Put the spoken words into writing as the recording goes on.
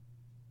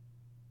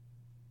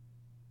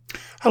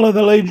Hello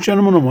there, ladies and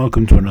gentlemen, and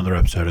welcome to another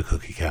episode of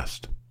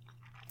CookieCast.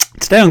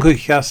 Today on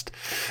CookieCast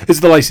is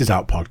the Laces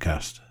Out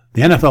podcast,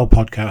 the NFL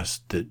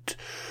podcast that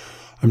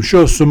I'm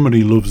sure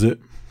somebody loves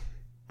it.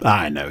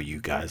 I know you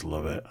guys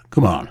love it.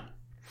 Come on.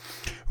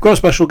 We've got a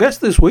special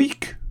guest this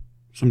week.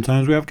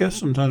 Sometimes we have guests,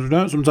 sometimes we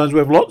don't. Sometimes we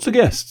have lots of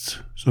guests.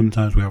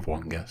 Sometimes we have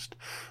one guest.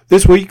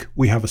 This week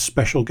we have a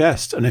special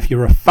guest, and if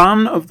you're a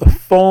fan of the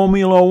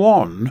Formula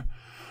One,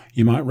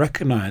 you might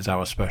recognise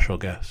our special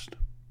guest.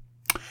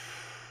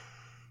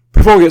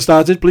 Before we get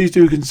started, please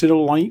do consider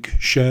like,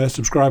 share,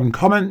 subscribe and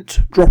comment.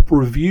 Drop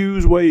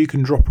reviews where you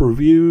can drop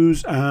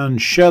reviews and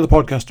share the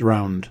podcast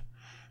around.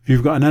 If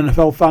you've got an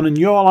NFL fan in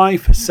your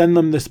life, send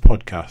them this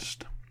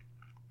podcast.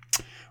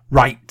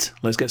 Right,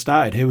 let's get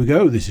started. Here we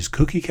go. This is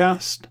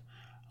CookieCast.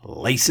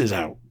 Laces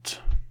Out.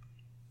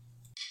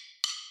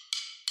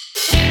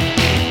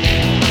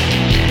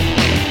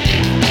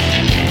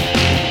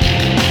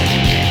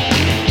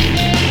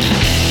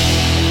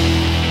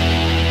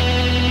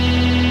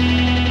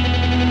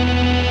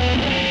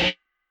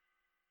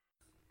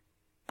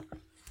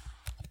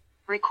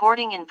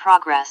 Recording in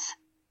progress.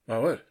 My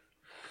word.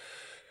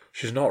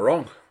 She's not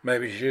wrong.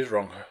 Maybe she is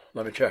wrong.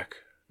 Let me check.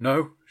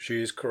 No,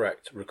 she is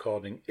correct.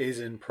 Recording is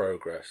in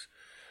progress.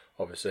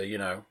 Obviously, you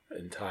know,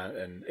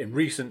 in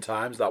recent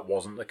times that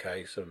wasn't the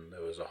case, and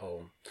there was a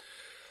whole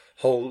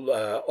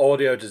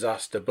audio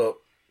disaster. But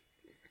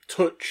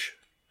touch,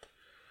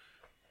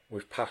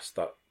 we've passed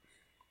that.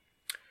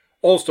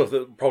 All stuff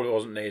that probably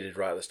wasn't needed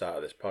right at the start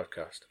of this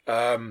podcast.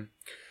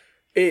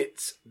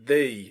 It's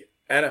the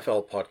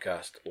NFL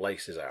podcast,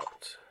 Laces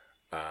Out.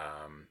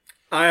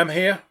 I am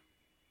here.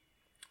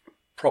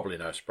 Probably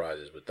no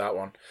surprises with that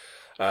one.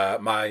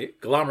 My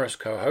glamorous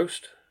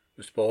co-host,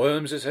 Mr. Paul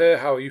Williams, is here.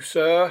 How are you,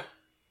 sir?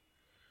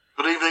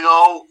 Good evening,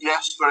 all.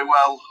 Yes, very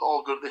well.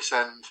 All good at this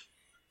end,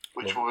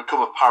 which will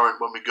become apparent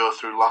when we go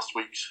through last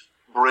week's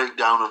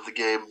breakdown of the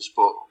games,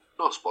 but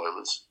no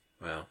spoilers.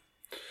 Well,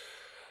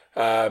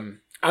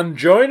 and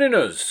joining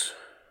us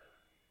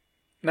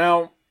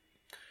now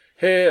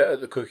here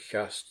at the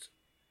CookieCast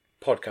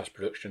podcast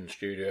production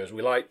studios,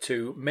 we like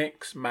to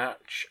mix,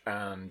 match,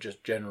 and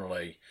just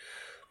generally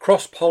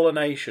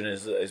cross-pollination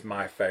is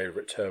my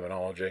favourite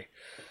terminology.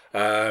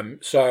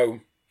 So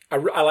I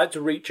like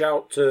to reach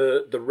out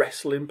to the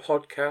wrestling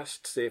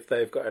podcast, see if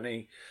they've got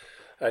any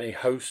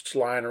hosts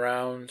lying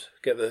around,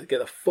 get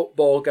the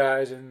football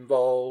guys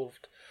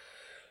involved.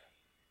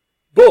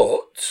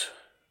 But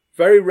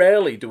very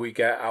rarely do we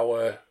get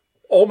our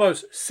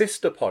almost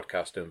sister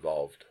podcast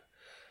involved,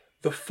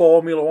 the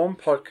Formula One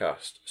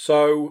podcast.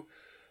 So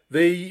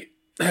the,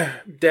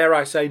 dare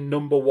I say,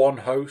 number one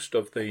host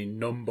of the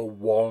number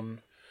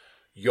one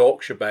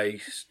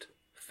Yorkshire-based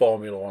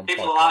Formula One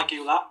People podcast.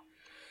 argue that.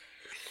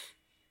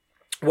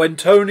 When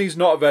Tony's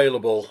not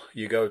available,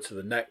 you go to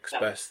the next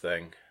best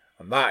thing,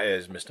 and that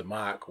is Mr.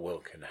 Mark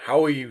Wilkin.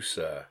 How are you,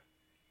 sir?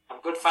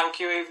 I'm good, thank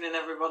you. Evening,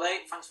 everybody.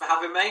 Thanks for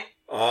having me.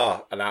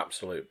 An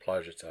absolute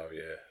pleasure to have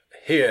you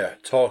here,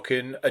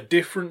 talking a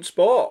different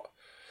sport.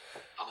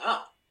 I know.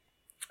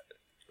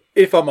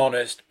 If I'm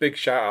honest, big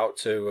shout out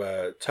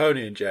to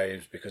Tony and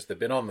James, because they've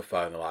been on the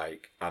phone. They're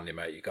like, Andy,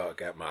 mate, you got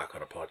to get Mark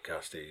on a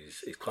podcast.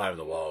 He's climbing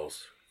the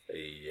walls.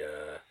 He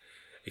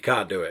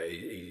can't do it.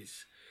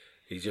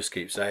 He just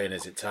keeps saying,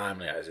 "Is it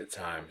time yet? Is it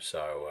time?"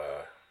 So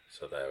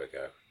there we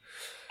go.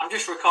 I'm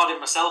just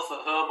recording myself at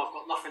home. I've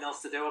got nothing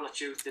else to do on a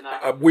Tuesday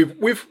night.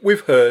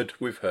 We've heard.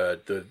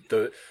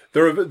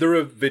 There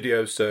are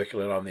videos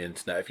circulating on the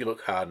internet. If you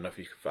look hard enough,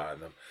 you can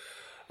find them.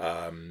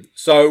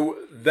 So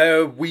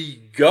there we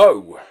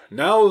go.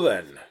 Now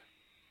then,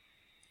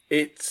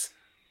 it's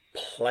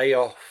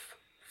playoff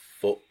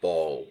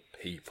football,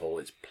 people.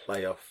 It's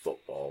playoff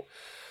football.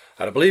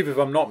 And I believe, if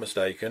I'm not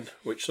mistaken,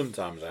 which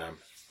sometimes I am,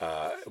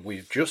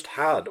 we've just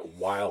had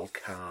wild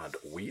card.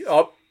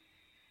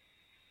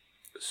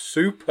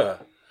 Super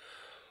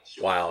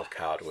wild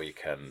card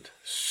weekend.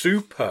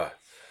 Super.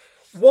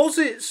 Was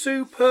it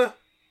super?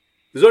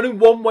 There's only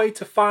one way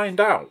to find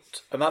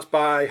out, and that's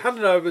by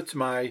handing over to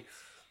my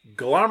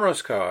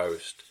glamorous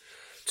co-host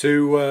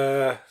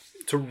to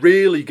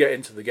really get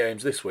into the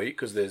games this week,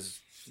 because there's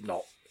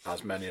not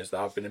as many as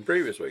there have been in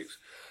previous weeks.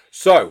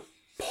 So,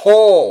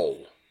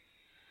 Paul,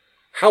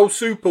 how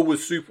super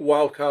was Super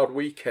Wildcard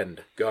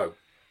Weekend? Go.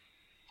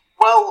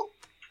 Well,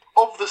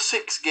 of the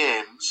 6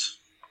 games,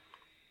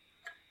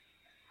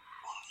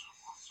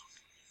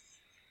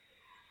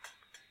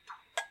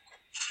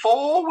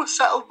 four were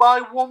settled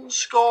by one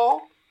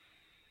score.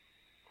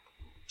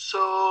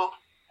 So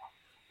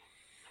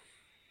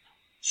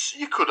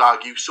you could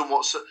argue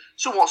somewhat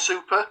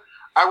super.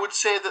 I would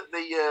say that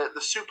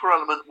the super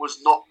element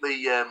was not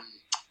the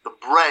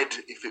bread,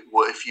 if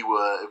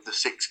the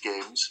 6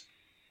 games,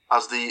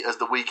 as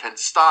the weekend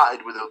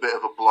started with a bit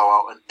of a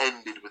blowout and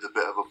ended with a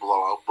bit of a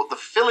blowout, but the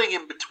filling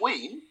in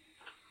between,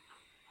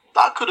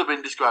 that could have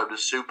been described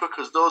as super,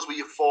 because those were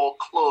your 4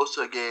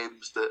 closer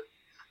games that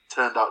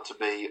turned out to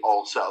be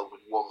all settled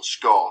with one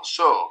score.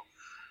 So,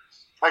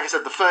 like I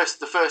said, the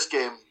first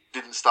game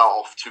didn't start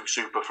off too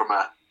super from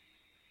a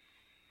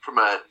from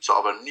a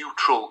sort of a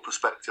neutral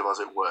perspective, as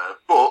it were,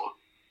 but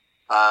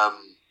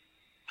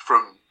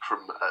from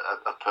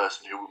a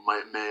person who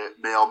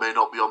may or may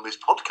not be on this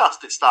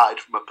podcast, it started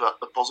from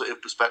a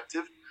positive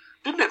perspective,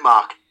 didn't it,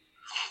 Mark?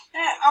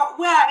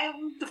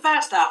 The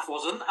first half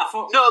wasn't. I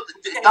thought no,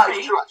 that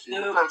is true. Actually,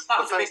 no,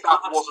 the first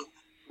half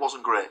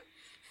wasn't great.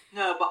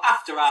 No, but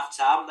after half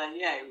time, then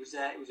it was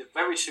a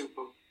very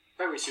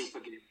super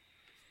game.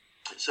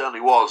 It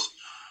certainly was.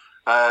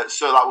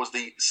 So that was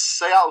the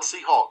Seattle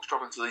Seahawks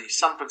traveling to the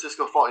San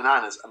Francisco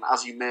 49ers, and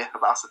as you may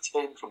have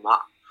ascertained from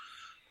that,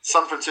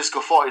 San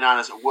Francisco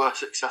 49ers were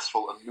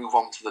successful and move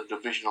on to the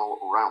divisional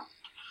round.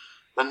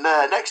 Then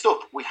next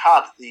up, we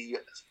had the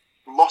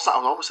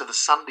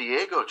San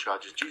Diego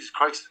Chargers. Jesus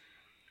Christ.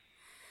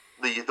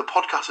 The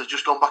podcast has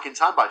just gone back in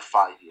time by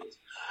 5 years.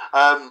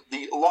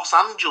 The Los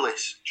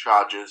Angeles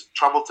Chargers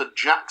travelled to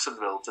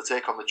Jacksonville to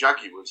take on the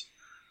Jaguars.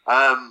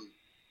 I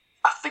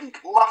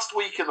think last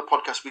week in the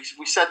podcast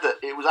we said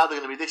that it was either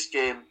going to be this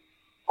game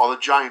or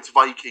the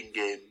Giants-Vikings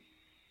game.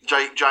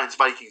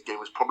 Giants-Vikings game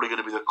was probably going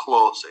to be the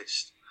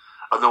closest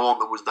and the one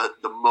that was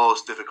the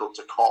most difficult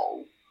to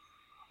call.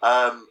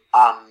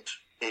 And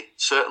it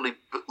certainly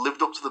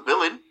lived up to the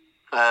billing.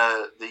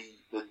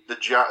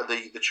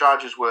 The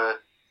Chargers were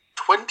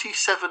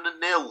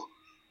 27-0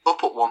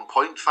 up at one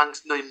point,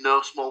 thanks in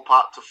no small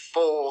part to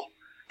 4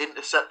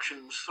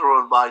 interceptions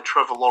thrown by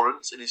Trevor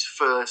Lawrence in his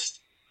first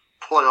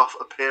playoff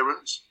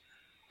appearance.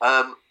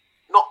 Not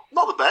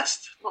the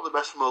best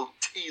from old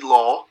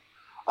T-Law,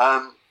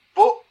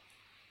 but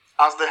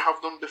as they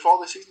have done before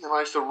this season, they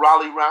managed to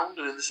rally round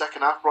and in the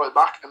second half brought it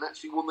back and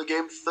actually won the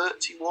game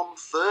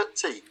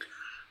 31-30.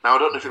 Now I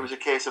don't know if it was a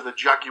case of the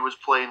Jaguars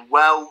playing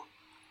well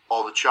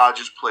or the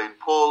Chargers playing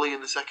poorly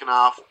in the second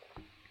half.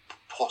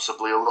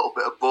 Possibly a little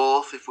bit of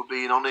both, if we're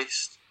being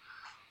honest.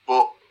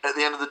 But at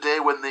the end of the day,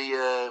 when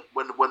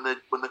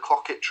the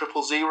clock hit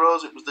triple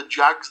zeros, it was the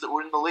Jags that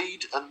were in the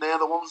lead, and they're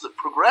the ones that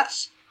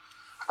progress.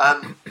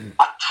 I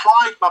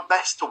tried my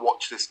best to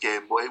watch this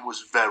game, but it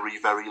was very,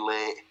 very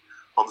late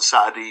on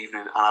Saturday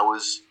evening, and I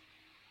was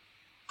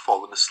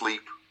falling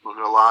asleep. I'm not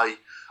going to lie,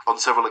 on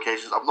several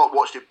occasions. I've not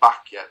watched it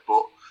back yet,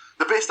 but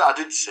the bits that I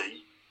did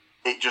see,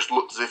 it just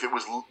looked as if it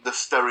was the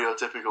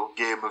stereotypical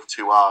game of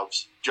two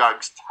halves.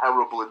 Jags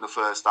terrible in the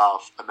first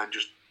half, and then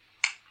just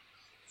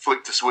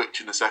flicked a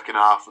switch in the second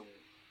half, and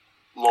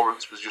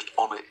Lawrence was just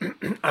on it.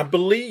 I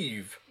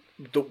believe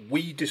that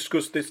we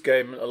discussed this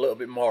game a little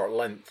bit more at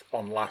length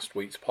on last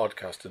week's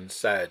podcast and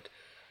said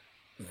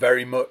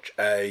very much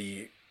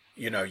you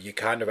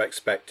kind of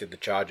expected the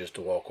Chargers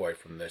to walk away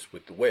from this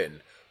with the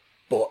win,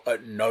 but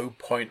at no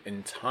point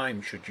in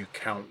time should you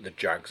count the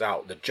Jags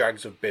out. The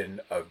Jags have been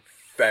a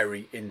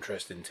very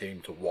interesting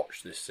team to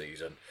watch this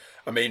season.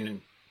 I mean,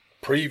 in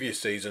previous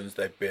seasons,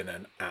 they've been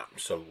an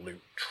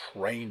absolute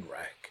train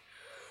wreck.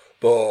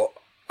 But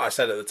I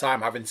said at the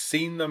time, having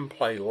seen them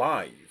play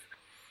live,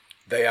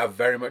 they are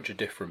very much a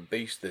different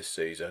beast this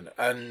season.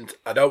 And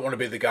I don't want to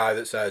be the guy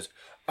that says,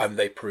 and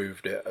they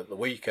proved it at the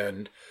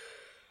weekend.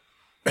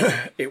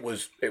 It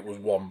was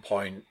 1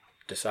 point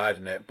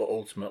deciding it, but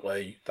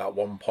ultimately that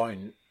 1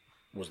 point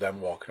was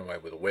them walking away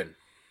with a win.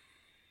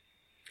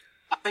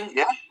 I think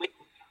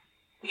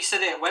we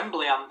said it at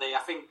Wembley, Andy. I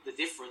think the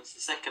difference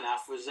the second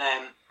half was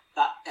that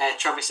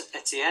Travis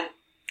Etienne.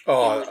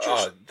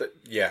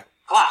 Yeah.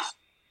 Class.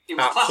 It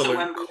was absolute class at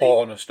Wembley.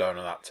 Cornerstone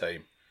of that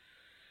team.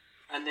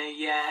 And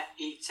he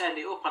turned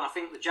it up, and I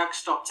think the Jags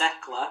stopped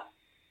Eckler,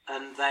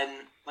 and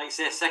then, like you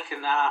say,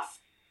 second half,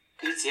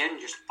 Etienne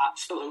just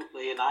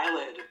absolutely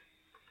annihilated him.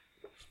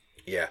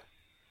 Yeah.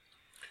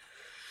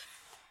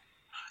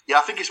 Yeah,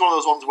 I think it's one of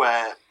those ones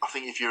where I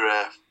think if you're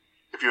a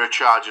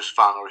Chargers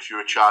fan or if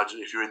you're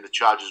in the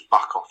Chargers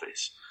back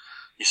office,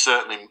 you're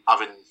certainly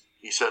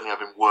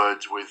having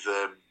words with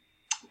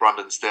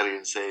Brandon Staley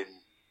and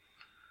saying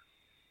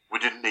we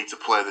didn't need to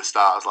play the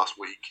starters last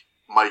week.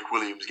 Mike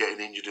Williams getting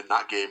injured in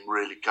that game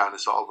really kind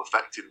of sort of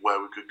affected where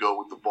we could go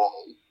with the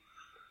ball.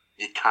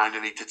 You kind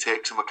of need to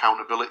take some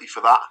accountability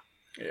for that.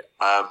 Yeah.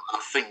 I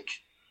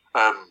think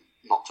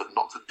not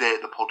to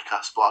date the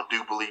podcast, but I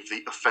do believe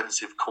the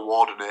offensive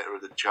coordinator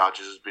of the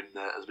Chargers has been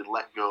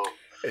let go.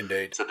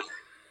 Indeed.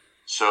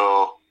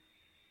 So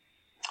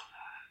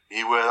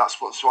that's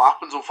what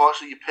happens.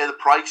 Unfortunately, you pay the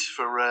price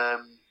for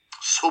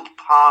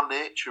subpar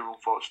nature.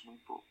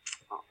 Unfortunately, but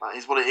that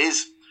is what it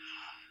is.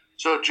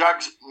 So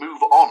Jags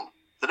move on.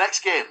 The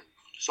next game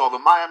saw the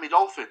Miami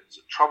Dolphins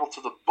travel to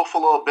the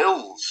Buffalo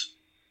Bills.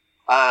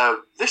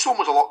 This one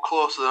was a lot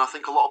closer than I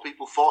think a lot of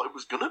people thought it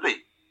was going to be.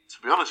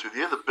 To be honest with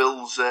you, the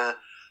Bills were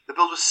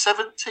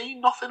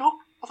 17-0 up,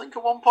 I think,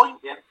 at one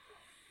point. Yeah.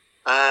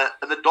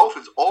 And the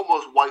Dolphins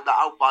almost wiped that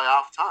out by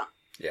half time.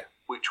 Yeah.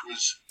 Which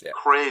was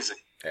crazy.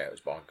 Yeah, it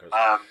was bonkers.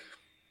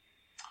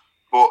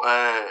 But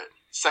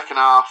second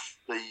half,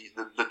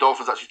 the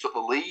Dolphins actually took the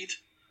lead,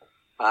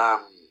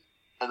 and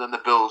then the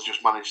Bills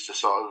just managed to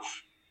sort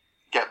of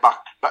get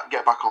back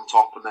on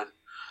top and then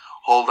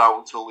hold out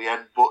until the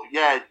end. But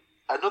yeah,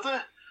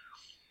 another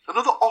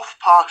off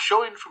par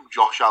showing from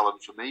Josh Allen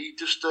for me.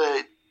 Just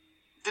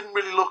didn't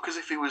really look as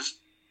if he was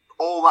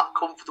all that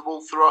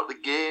comfortable throughout the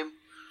game.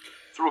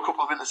 Threw a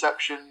couple of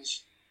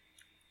interceptions.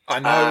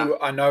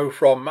 I know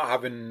from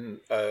having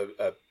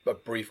a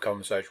brief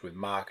conversation with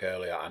Mark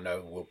earlier, I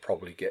know we'll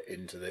probably get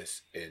into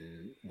this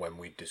when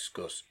we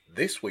discuss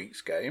this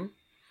week's game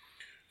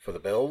for the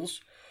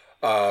Bills.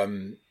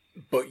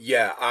 But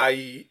yeah,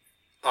 I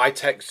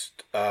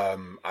text our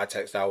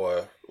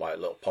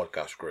little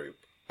podcast group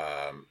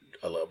a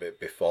little bit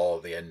before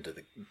the end of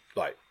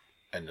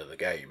the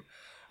game,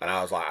 and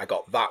I was like, I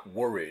got that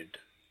worried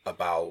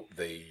about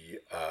the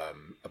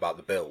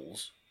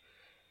Bills.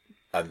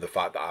 And the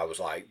fact that I was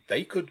like,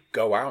 they could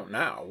go out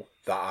now,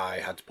 that I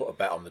had to put a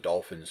bet on the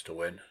Dolphins to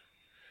win.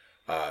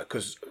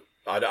 Because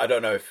I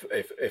don't know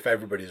if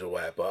everybody's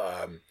aware,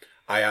 but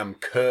I am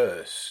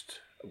cursed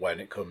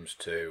when it comes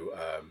to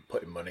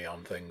putting money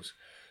on things.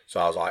 So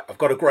I was like, I've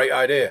got a great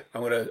idea.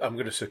 I'm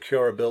gonna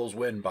secure a Bills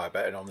win by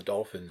betting on the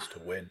Dolphins to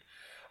win.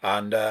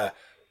 And I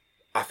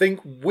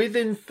think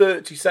within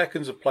 30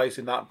 seconds of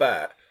placing that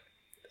bet,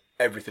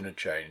 everything had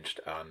changed.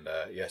 And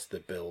yes, the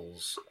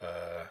Bills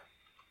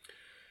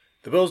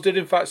did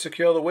in fact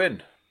secure the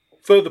win.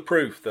 Further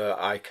proof that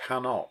I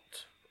cannot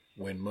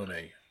win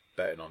money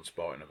betting on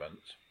sporting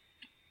events.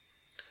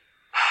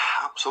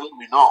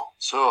 Absolutely not.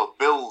 So,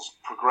 Bills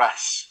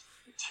progress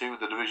to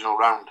the divisional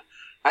round.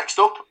 Next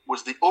up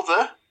was the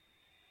other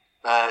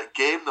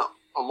game that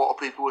a lot of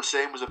people were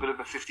saying was a bit of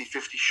a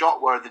 50-50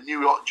 shot, where the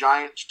New York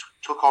Giants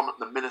took on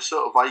the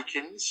Minnesota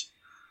Vikings.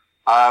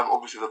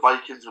 Obviously, the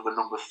Vikings were the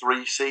number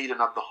 3 seed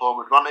and had the home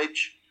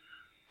advantage.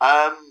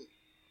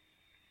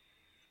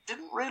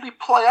 Didn't really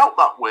play out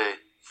that way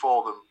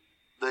for them.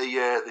 They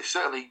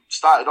certainly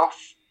started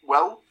off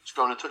well,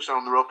 scoring a touchdown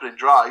on their opening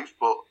drive,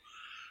 but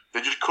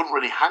they just couldn't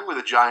really hang with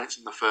the Giants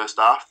in the first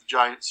half. The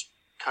Giants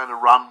kind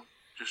of ran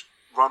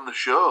the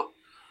show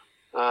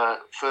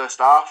first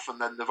half, and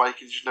then the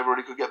Vikings just never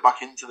really could get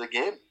back into the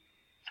game.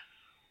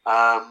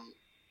 And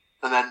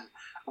then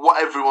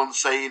what everyone's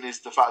saying is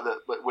the fact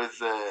that with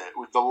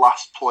the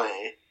last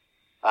play,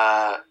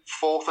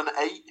 4th and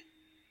 8.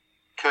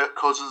 Kirk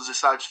Cousins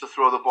decides to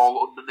throw the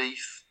ball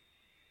underneath,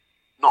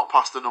 not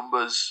past the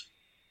numbers,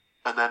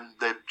 and then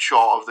they're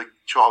short of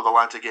the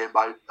line to gain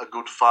by a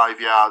good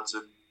 5 yards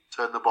and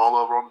turn the ball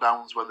over on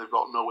downs when they've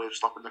got no way of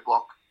stopping the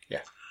clock.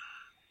 Yeah.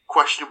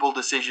 Questionable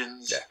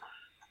decisions. Yeah.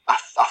 I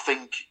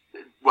think,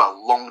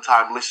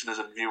 long-time listeners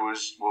and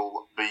viewers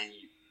will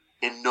be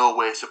in no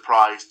way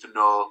surprised to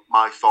know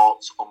my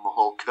thoughts on the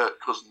whole Kirk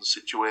Cousins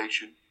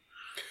situation.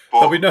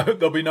 But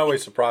There'll be no way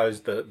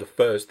surprised that the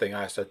first thing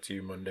I said to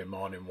you Monday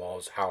morning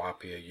was, "How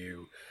happy are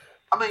you?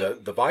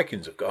 The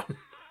Vikings have gone."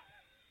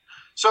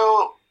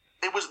 So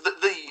it was the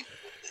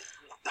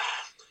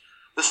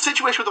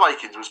situation with the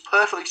Vikings was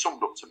perfectly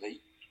summed up to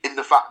me in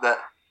the fact that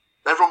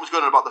everyone was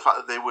going on about the fact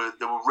that they were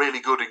really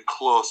good in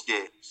close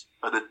games,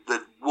 and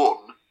they'd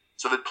won.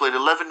 So they'd played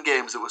 11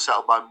 games that were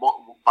settled by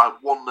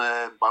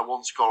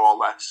one score or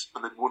less,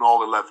 and they'd won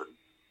all 11.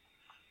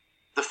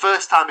 The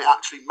first time it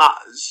actually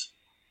matters,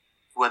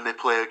 when they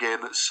play a game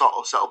that's sort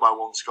of settled by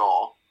one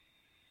score,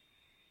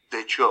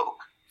 they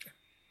choke.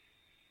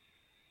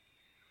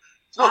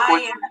 It's not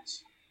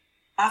coincidence.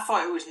 I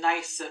thought it was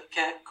nice that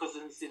Kirk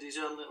Cousins did his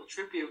own little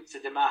tribute to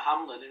Damar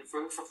Hamlin and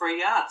threw it for 3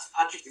 yards.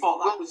 I just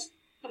thought that was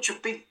such a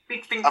big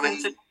thing for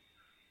him to.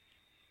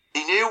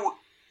 He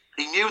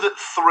knew that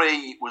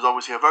 3 was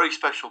obviously a very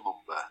special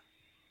number.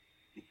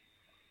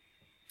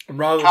 And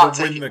rather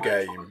than win the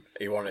game,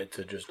 he wanted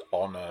to just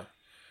honour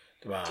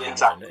Damar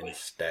Hamlin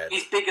instead.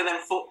 He's bigger than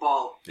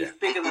football. He's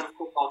bigger than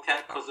football,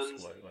 Kirk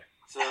Cousins. Absolutely.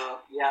 So,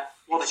 yeah,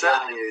 what a guy.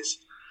 Certainly is.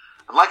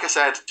 And like I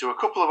said to a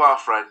couple of our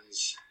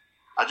friends,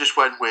 I just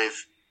went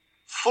with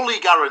fully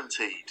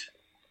guaranteed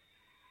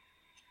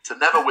to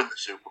never win the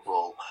Super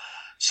Bowl.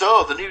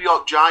 So the New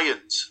York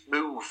Giants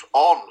move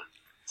on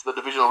to the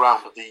divisional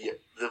round. But the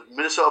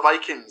Minnesota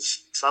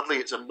Vikings, sadly,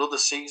 it's another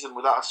season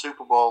without a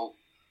Super Bowl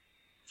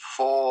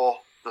for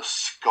the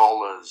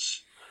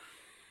Scholars.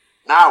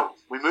 Now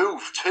we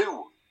move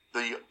to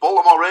the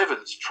Baltimore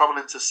Ravens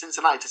travelling to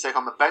Cincinnati to take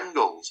on the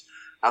Bengals.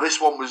 Now this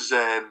one was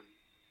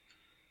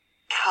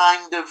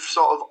kind of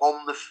sort of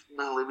on the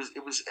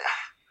it was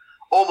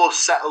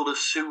almost settled as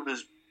soon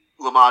as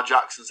Lamar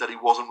Jackson said he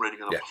wasn't really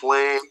going to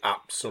play.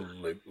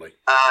 Absolutely.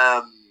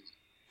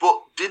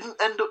 But didn't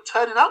end up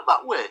turning out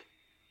that way.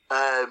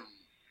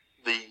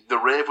 The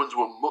Ravens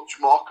were much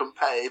more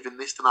competitive in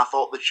this than I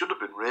thought they should have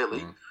been,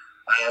 really.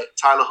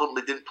 Tyler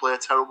Huntley didn't play a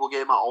terrible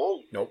game at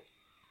all. Nope.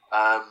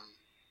 And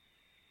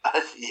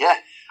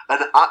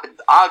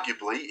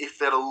arguably, if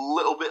they had a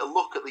little bit of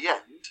luck at the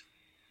end,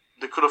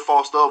 they could have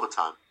forced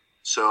overtime.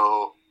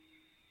 So,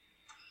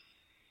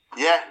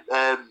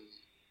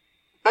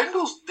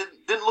 Bengals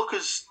didn't look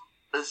as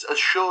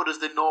assured as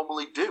they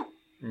normally do.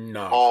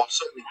 No. Or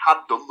certainly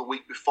had done the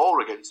week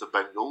before against the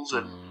Bengals,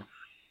 and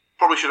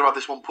probably should have had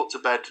this one put to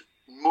bed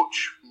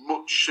much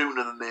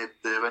sooner than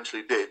they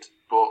eventually did.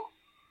 But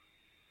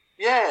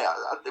yeah,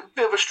 a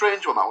bit of a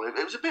strange one, that one.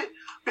 It was a bit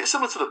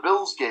similar to the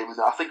Bills game in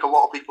that I think a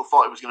lot of people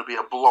thought it was going to be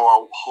a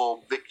blowout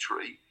home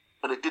victory,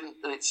 and it didn't.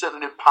 And it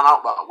certainly didn't pan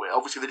out that way.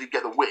 Obviously, they did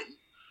get the win,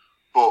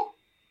 but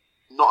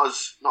not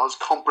as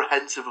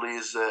comprehensively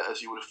as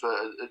you would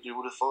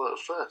have thought at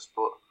first.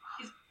 But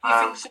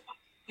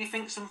do you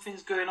think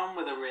something's going on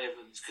with the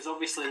Ravens? Because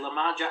obviously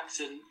Lamar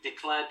Jackson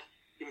declared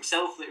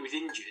himself that he was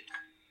injured.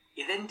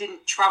 He then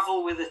didn't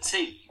travel with a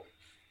team,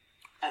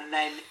 and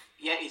then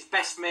his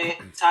best mate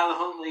Tyler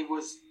Huntley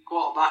was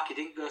quarterback. He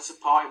didn't go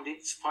support him,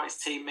 didn't support his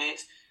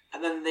teammates,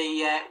 and then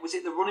was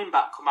it the running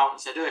back come out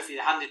and said, "Oh, if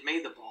you'd handed me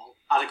the ball,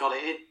 I'd have got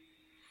it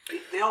in."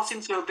 They all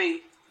seem to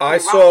be. I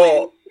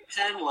saw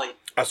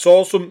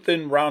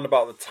something round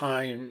about the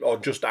time, or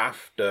just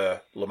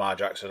after Lamar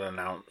Jackson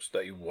announced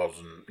that he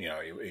wasn't,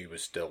 he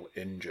was still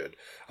injured.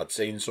 I'd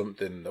seen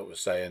something that was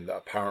saying that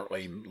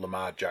apparently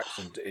Lamar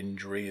Jackson's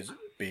injury is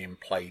being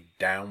played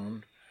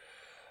down.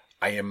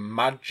 I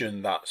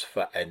imagine that's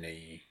for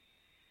any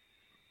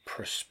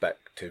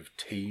prospective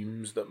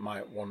teams that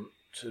might want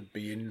to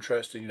be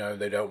interested.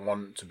 They don't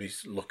want to be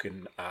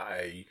looking at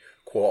a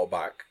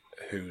quarterback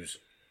who's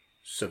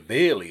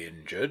severely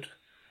injured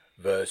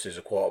versus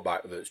a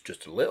quarterback that's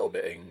just a little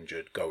bit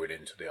injured going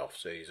into the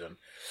off-season.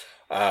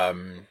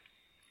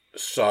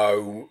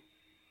 So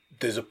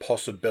there's a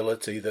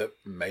possibility that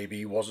maybe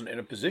he wasn't in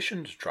a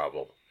position to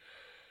travel.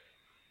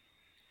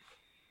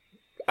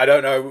 I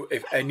don't know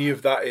if any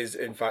of that is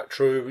in fact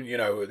true.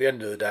 At the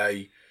end of the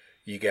day,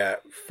 you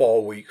get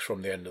 4 weeks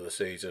from the end of the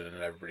season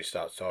and everybody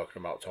starts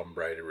talking about Tom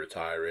Brady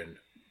retiring,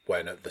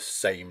 when at the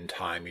same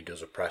time he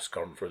does a press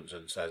conference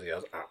and says he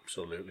has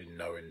absolutely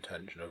no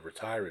intention of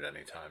retiring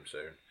anytime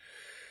soon.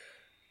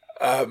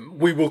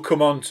 We will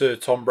come on to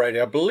Tom Brady,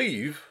 I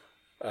believe,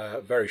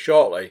 very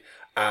shortly,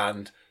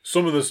 and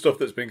some of the stuff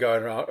that's been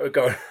going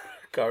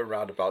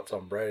around about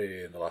Tom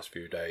Brady in the last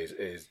few days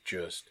is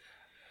just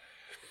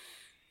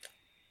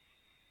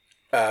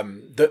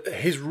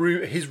his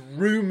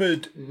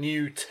rumoured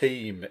new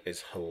team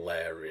is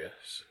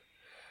hilarious.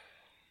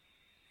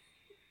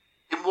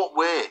 In what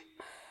way?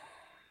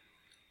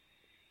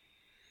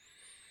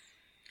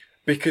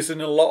 Because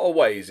in a lot of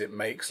ways it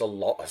makes a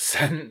lot of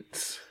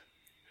sense.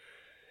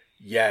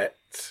 Yet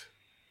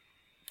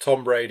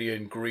Tom Brady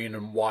in green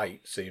and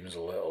white seems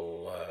a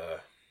little...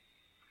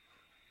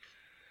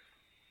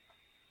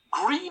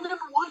 Green and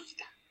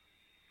white?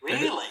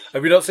 Really?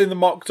 Have you not seen the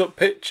mocked up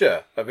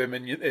picture of him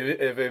in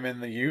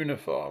the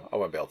uniform? I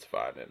won't be able to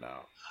find it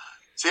now.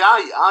 See,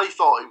 I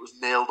thought it was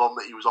nailed on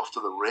that he was off to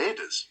the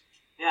Raiders.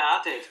 Yeah,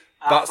 I did.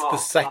 That's the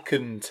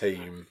second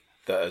team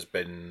that has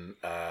been...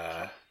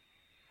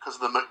 Because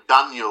of the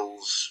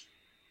McDaniels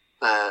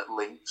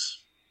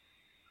links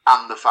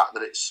and the fact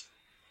that it's,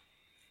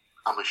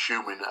 I'm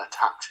assuming, a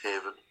tax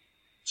haven,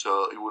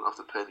 so he wouldn't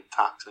have to pay any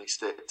tax, any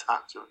state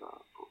tax or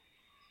that. But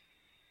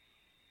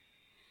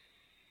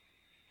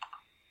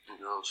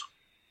who knows?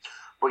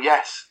 But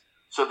yes,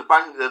 so the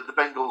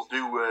Bengals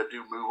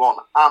do move on,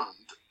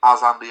 and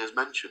as Andy has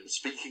mentioned,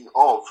 speaking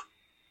of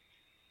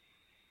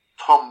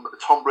Tom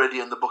Brady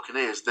and the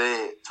Buccaneers,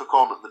 they took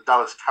on the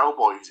Dallas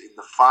Cowboys in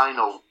the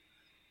final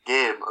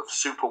game of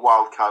Super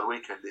Wildcard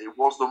Weekend. It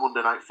was the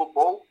Monday Night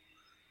Football,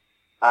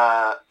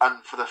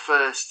 and for the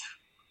first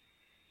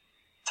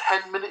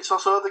 10 minutes or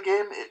so of the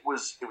game, it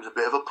was a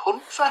bit of a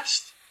punt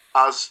fest,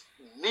 as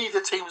neither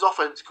team's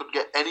offense could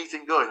get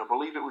anything going. I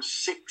believe it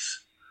was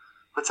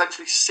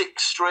potentially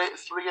six straight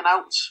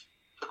 3-and-outs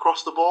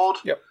across the board.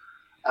 Yep.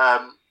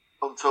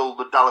 Until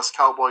the Dallas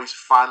Cowboys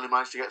finally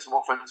managed to get some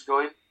offense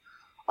going.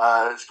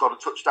 Scored a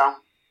touchdown,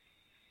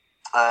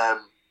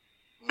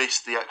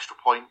 missed the extra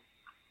point.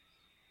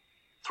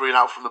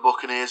 3-and-out from the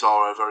Buccaneers,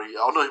 no,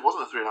 it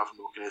wasn't a 3-and-out from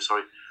the Buccaneers.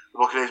 Sorry, the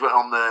Buccaneers went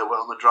on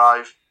the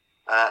drive,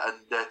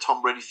 and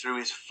Tom Brady threw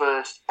his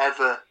first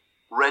ever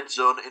red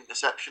zone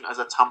interception as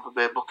a Tampa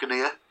Bay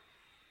Buccaneer.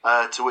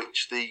 To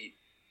which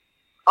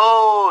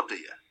oh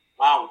dear,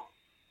 wow,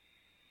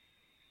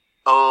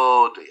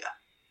 oh dear,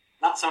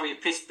 that's how you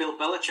pissed Bill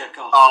Belichick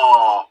off.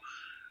 Oh,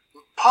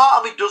 part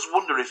of me does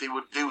wonder if he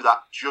would do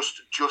that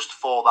just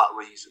for that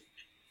reason.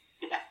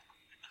 Yeah,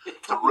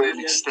 to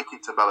really stick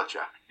it to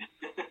Belichick.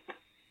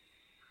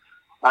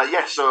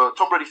 So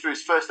Tom Brady threw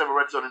his first ever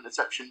red zone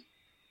interception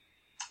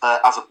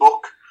as a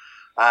Buck.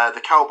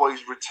 The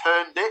Cowboys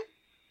returned it.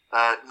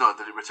 No,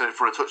 they didn't return it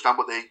for a touchdown,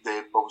 but they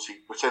obviously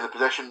returned the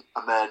possession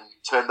and then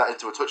turned that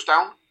into a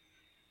touchdown.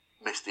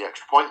 Missed the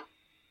extra point.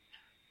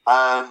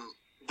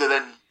 They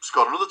then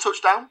scored another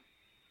touchdown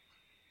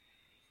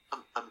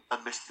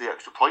and missed the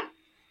extra point.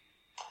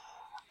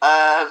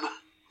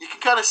 You can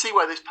kind of see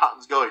where this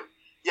pattern's going.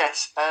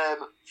 Yes,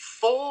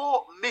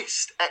 4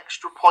 missed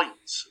extra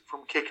points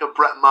from kicker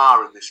Brett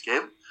Maher in this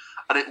game,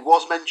 and it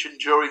was mentioned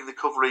during the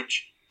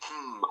coverage.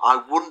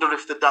 I wonder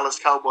if the Dallas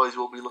Cowboys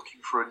will be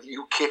looking for a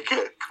new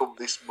kicker come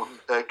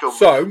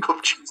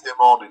come Tuesday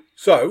morning.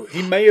 So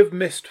he may have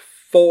missed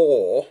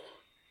 4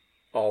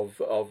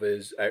 of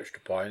his extra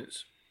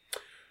points.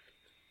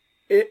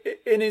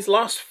 In his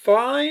last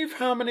 5,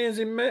 how many has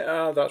he missed?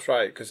 Oh, that's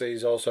right, because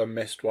he's also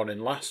missed one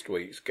in last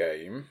week's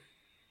game.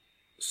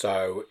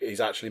 So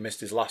he's actually missed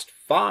his last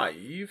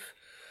 5.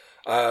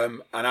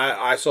 And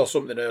I saw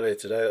something earlier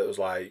today that was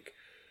like,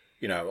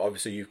 you know,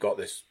 obviously you've got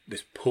this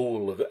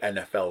pool of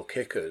NFL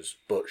kickers,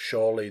 but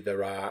surely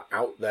there are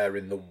out there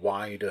in the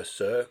wider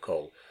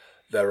circle,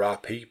 there are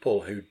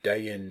people who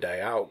day in,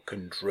 day out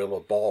can drill a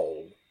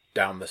ball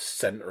down the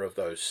centre of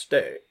those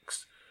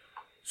sticks.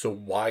 So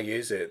why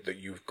is it that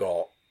you've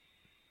got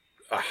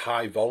a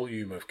high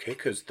volume of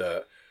kickers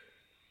that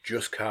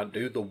just can't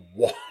do the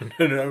one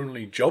and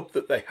only job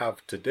that they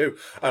have to do?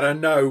 And I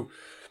know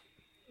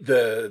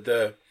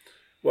the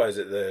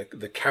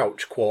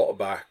couch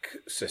quarterback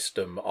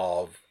system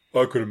of,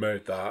 I could have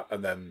made that,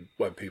 and then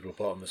when people are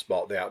put on the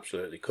spot, they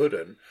absolutely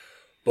couldn't.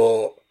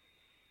 But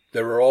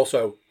there are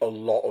also a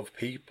lot of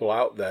people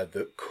out there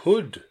that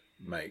could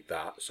make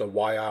that. So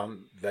why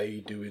aren't they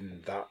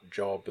doing that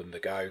job? And the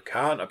guy who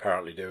can't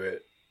apparently do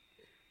it.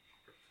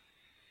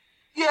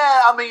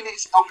 Yeah, I mean,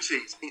 it's obviously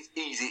it's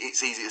easy.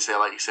 It's easy to say,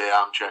 like you say,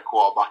 armchair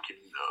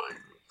quarterbacking.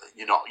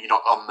 You're not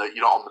on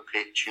the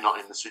pitch. You're not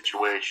in the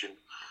situation.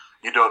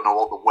 You don't know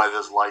what the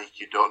weather's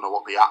like. You don't know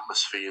what the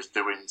atmosphere is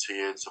doing to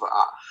you and stuff like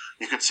that.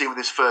 You could see with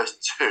his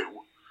first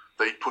two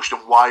that he pushed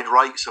them wide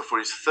right. So for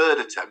his third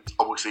attempt,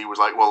 obviously he was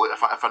like, well,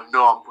 if I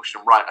know I'm pushing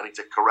them right, I need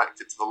to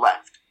correct it to the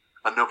left.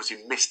 And obviously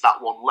missed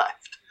that one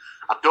left.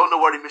 I don't know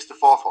where he missed the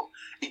fourth one.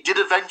 He did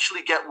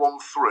eventually get one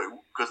through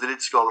because they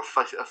did score a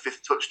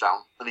fifth touchdown,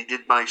 and he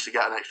did manage to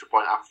get an extra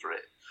point after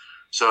it.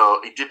 So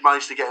he did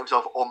manage to get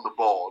himself on the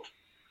board.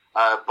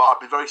 But I'd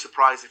be very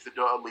surprised if they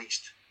don't at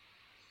least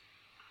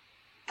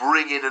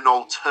bring in an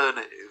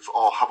alternative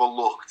or have a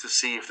look to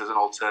see if there's an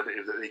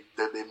alternative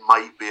that they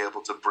might be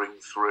able to bring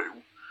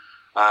through.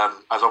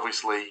 As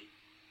obviously,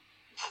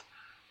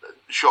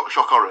 shock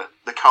horror,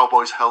 the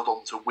Cowboys held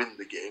on to win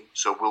the game,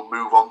 so we'll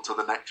move on to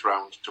the next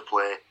round to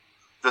play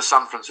the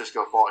San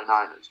Francisco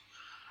 49ers.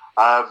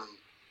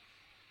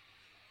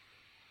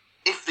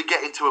 If they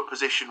get into a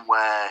position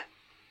where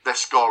they're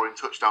scoring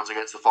touchdowns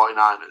against the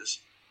 49ers,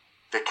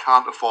 they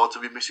can't afford to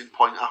be missing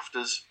point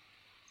afters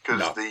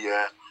because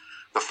the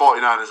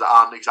 49ers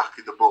aren't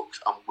exactly the Bucs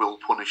and will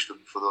punish them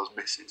for those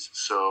misses.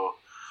 So,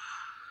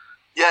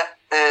 yeah,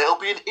 it'll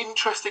be an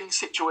interesting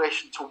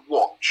situation to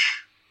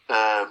watch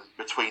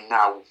between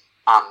now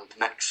and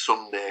next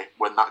Sunday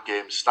when that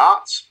game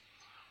starts.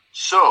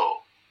 So,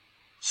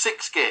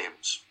 6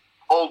 games,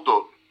 all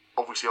done.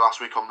 Obviously,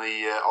 last week on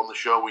the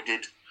show we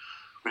did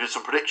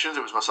some predictions.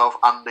 It was myself,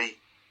 Andy,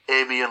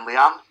 Amy, and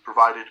Leanne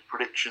provided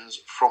predictions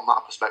from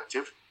that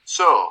perspective.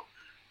 So,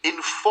 in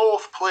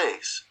 4th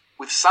place,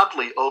 with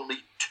sadly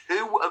only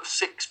 2 of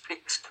 6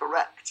 picks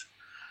correct,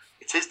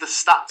 it is the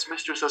stats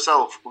mistress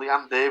herself,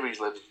 Leanne Davies,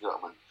 ladies and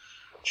gentlemen.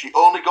 She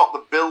only got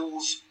the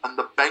Bills and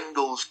the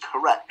Bengals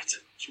correct.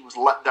 She was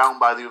let down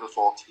by the other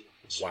 4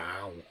 teams.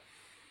 Wow.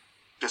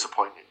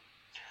 Disappointing.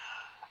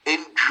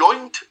 In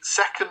joint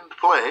 2nd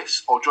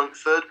place, or joint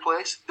 3rd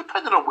place,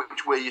 depending on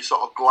which way your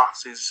sort of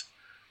glass is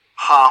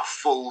half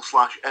full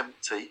 /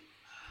 empty,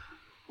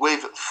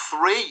 with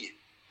 3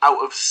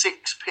 out of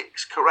 6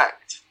 picks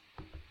correct,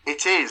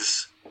 it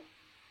is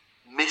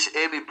Miss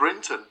Amy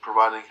Brinton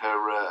providing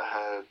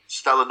her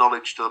stellar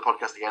knowledge to the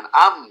podcast again,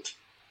 and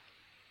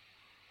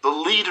the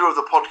leader of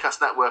the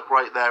podcast network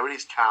right there in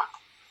his cap,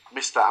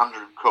 Mr.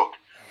 Andrew Cook.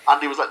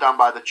 Andy was let down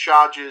by the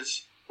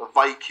Chargers, the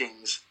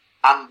Vikings,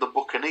 and the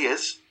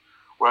Buccaneers,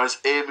 whereas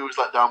Amy was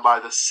let down by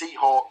the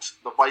Seahawks,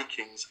 the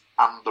Vikings,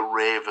 and the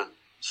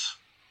Ravens.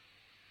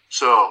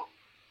 So,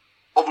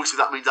 obviously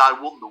that means I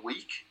won the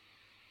week.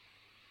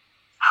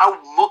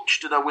 How much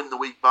did I win the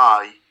week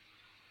by?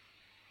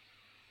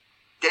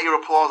 Get your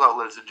applause out,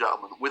 ladies and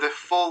gentlemen. With a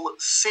full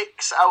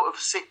 6 out of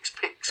 6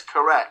 picks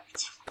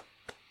correct.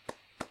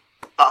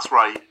 That's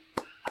right.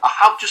 I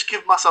have just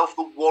given myself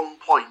the 1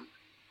 point,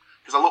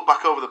 because I look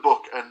back over the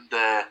book and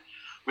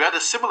we had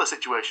a similar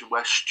situation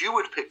where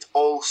Stuart picked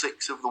all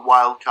 6 of the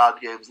wildcard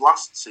games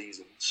last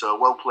season. So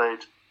well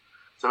played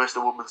to Mr.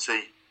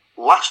 Woodmansey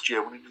last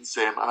year when he did the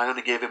same, and I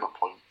only gave him a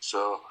point.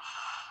 So,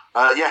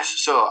 yes,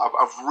 so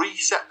I've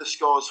reset the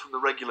scores from the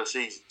regular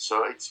season.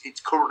 So it's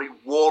currently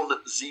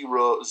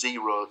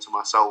 1-0-0 to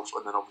myself,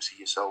 and then obviously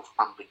yourself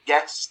and the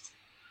guest.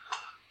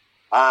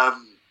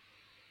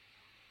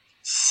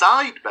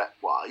 Side bet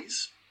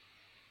wise,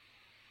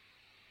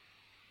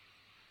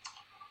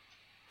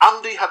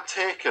 Andy had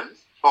taken.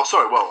 Oh,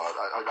 sorry. Well,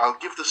 I'll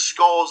give the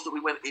scores that we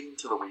went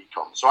into the week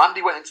on. So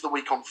Andy went into the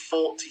week on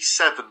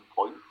 47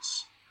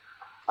 points,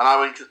 and I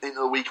went into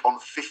the week on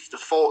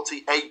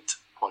 48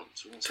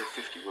 points. We didn't say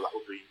 50, but that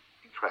would be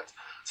incorrect.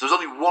 So there's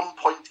only 1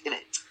 point in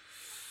it.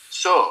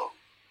 So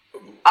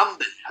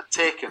Andy had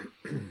taken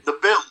the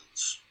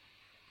Bills,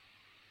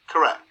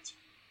 correct.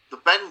 The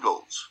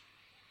Bengals,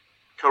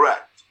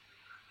 correct.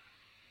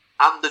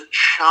 And the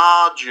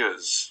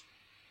Chargers,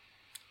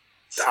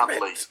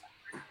 sadly.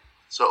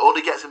 So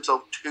only gets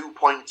himself 2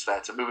 points there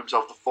to move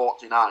himself to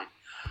 49.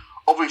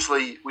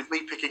 Obviously, with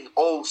me picking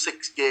all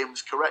 6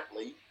 games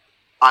correctly,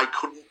 I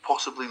couldn't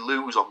possibly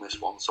lose on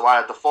this one. So I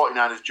had the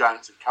 49ers,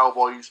 Giants, and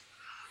Cowboys.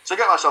 So I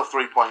get myself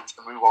 3 points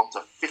and move on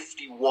to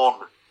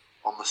 51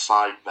 on the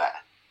side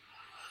bet.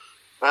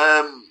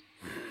 Other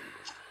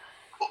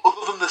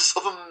than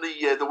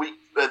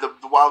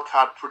the wild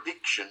card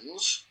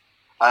predictions,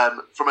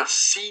 From a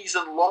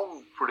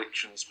season-long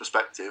predictions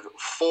perspective,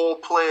 4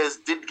 players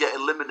did get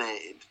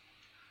eliminated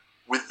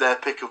with their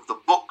pick of the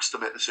Bucks to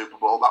make the Super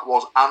Bowl. That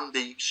was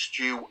Andy,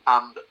 Stu,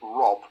 and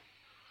Rob.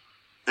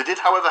 They did,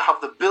 however,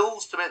 have the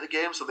Bills to make the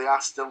game, so they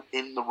are still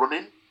in the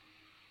running.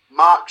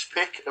 Mark's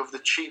pick of the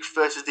Chiefs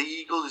versus the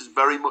Eagles is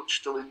very much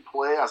still in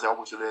play, as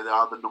obviously they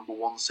are the number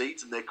 1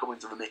 seeds, and they come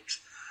into the mix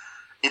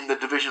in the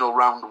divisional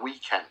round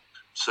weekend.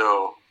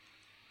 So,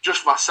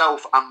 just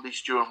myself, Andy,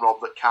 Stu, and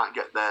Rob that can't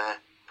get their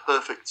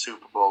perfect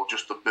Super Bowl,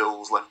 just the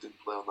Bills left in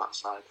play on that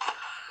side.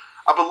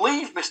 I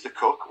believe, Mr.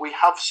 Cook, we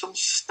have some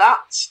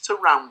stats to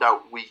round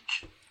out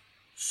week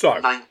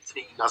 19,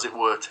 as it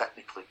were,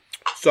 technically.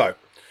 So, a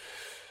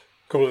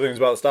couple of things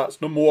about the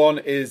stats. Number 1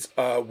 is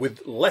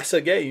with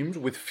lesser games,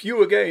 with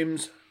fewer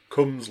games,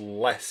 comes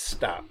less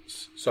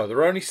stats. So there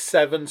are only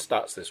 7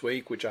 stats this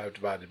week, which I've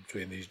divided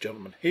between these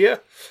gentlemen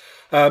here.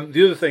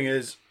 The other thing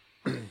is,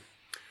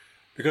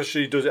 because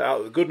she does it out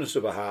of the goodness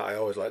of her heart, I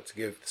always like to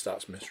give the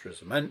stats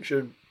mistress a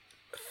mention.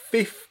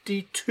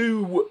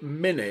 52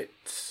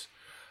 minutes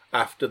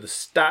after the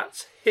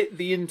stats hit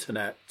the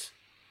internet,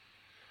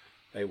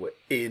 they were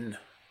in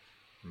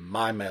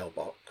my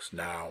mailbox.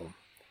 Now,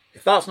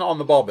 if that's not on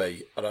the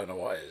bobby, I don't know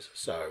what is.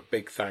 So,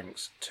 big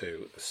thanks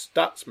to the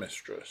stats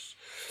mistress.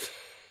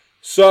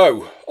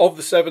 So, of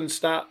the 7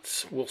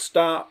 stats, we'll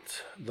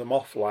start them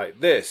off like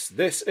this.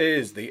 This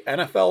is the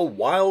NFL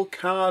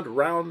Wildcard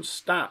Round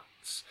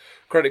stats.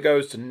 Credit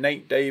goes to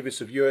Nate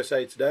Davis of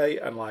USA Today,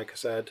 and like I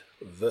said,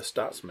 the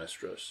stats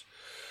mistress.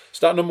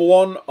 Stat number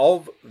 1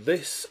 of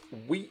this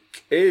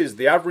week is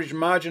the average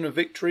margin of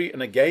victory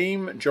in a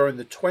game during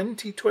the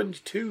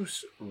 2022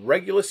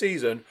 regular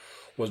season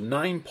was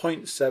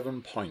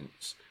 9.7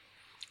 points,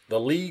 the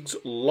league's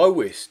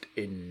lowest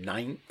in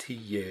 90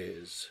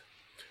 years.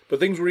 But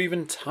things were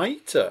even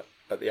tighter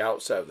at the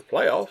outset of the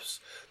playoffs.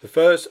 The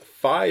first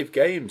 5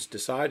 games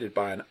decided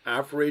by an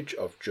average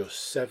of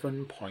just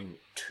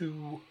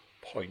 7.2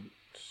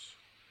 points.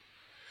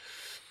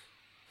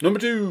 Number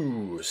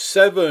 2,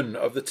 7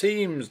 of the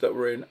teams that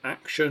were in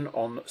action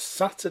on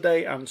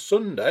Saturday and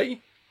Sunday: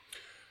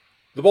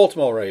 the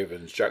Baltimore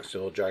Ravens,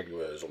 Jacksonville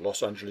Jaguars,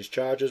 Los Angeles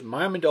Chargers,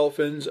 Miami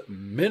Dolphins,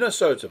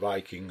 Minnesota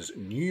Vikings,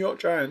 New York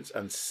Giants,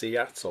 and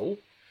Seattle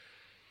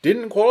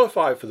didn't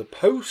qualify for the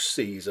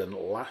postseason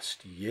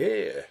last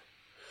year.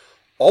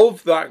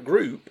 Of that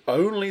group,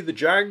 only the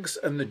Jags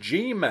and the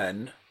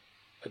G-Men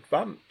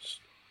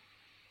advanced.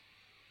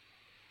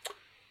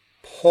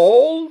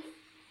 Paul?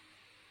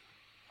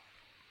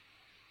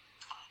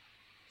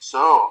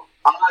 So,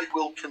 I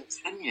will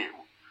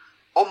continue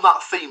on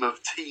that theme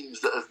of teams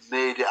that have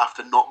made it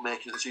after not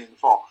making it the season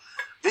before.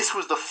 This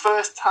was the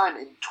first time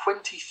in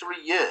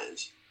 23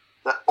 years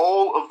that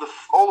all of the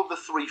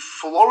 3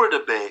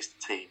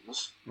 Florida-based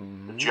teams,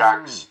 the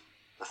Jags,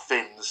 the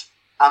Finns,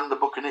 and the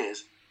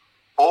Buccaneers,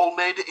 all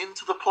made it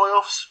into the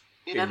playoffs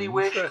in any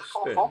way, shape,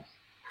 or form.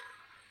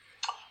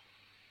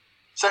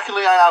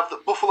 Secondly, I have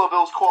that Buffalo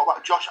Bills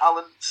quarterback Josh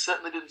Allen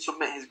certainly didn't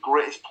submit his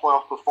greatest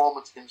playoff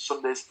performance in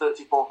Sunday's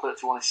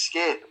 34-31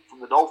 escape from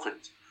the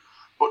Dolphins.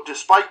 But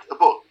despite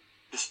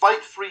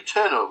 3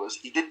 turnovers,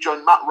 he did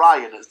join Matt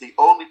Ryan as the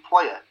only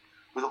player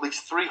with at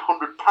least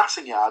 300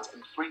 passing yards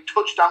and 3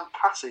 touchdown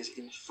passes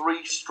in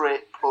 3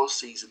 straight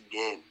postseason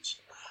games.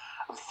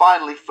 And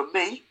finally, for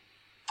me,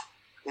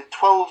 in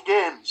 12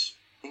 games,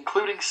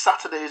 including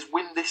Saturday's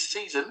win this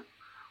season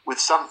with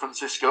San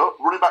Francisco,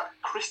 running back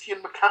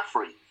Christian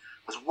McCaffrey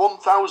has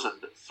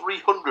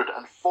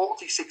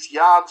 1,346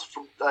 yards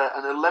from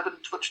and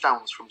 11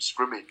 touchdowns from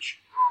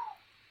scrimmage.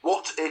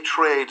 What a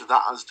trade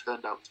that has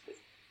turned out to be.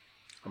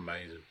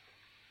 Amazing.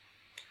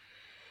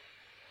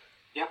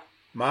 Yep.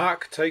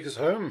 Mark, take us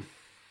home.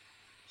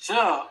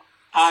 So,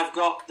 I've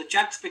got the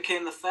Jags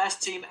became the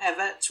first team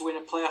ever to win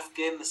a playoff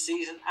game the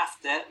season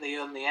after they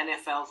owned the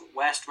NFL's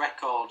worst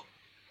record.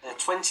 Their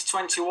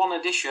 2021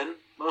 edition,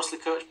 mostly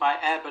coached by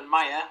Urban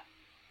Meyer,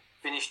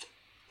 finished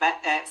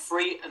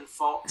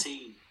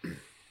 3-14.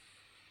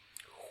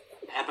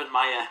 Urban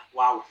Meyer,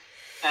 wow.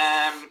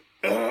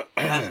 That's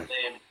the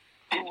name.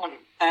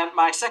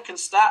 My second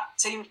stat,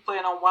 teams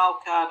playing on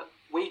Wildcard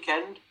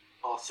Weekend,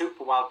 or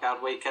Super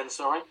Wildcard Weekend,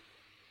 sorry,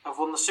 have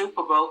won the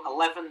Super Bowl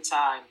 11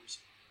 times.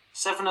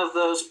 7 of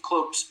those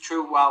clubs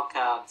true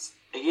wildcards.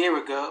 A year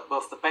ago,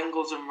 both the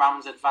Bengals and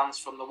Rams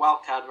advanced from the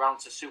wildcard round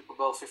to Super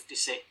Bowl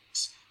 56.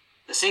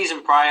 The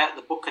season prior,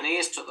 the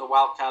Buccaneers took the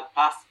wildcard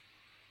path,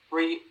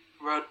 3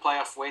 road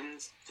playoff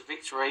wins to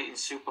victory in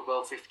Super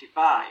Bowl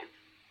 55.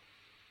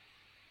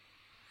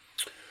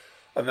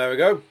 And there we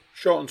go.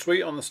 Short and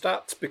sweet on the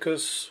stats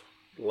because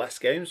less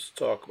games to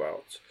talk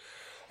about.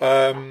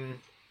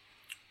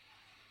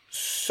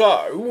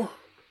 So,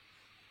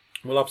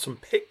 we'll have some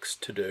picks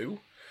to do.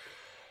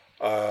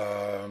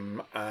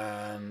 And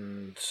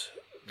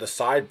the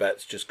side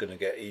bet's just going to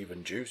get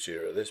even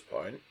juicier at this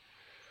point.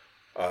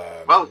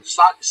 Well,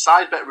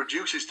 side bet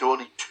reduces to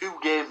only 2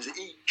 games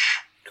each,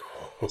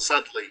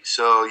 sadly.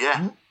 So,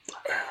 yeah,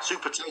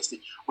 super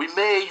tasty. We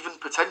may even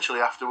potentially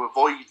have to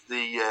avoid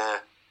the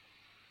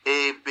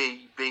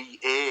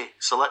A-B-B-A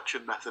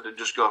selection method and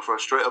just go for a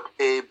straight up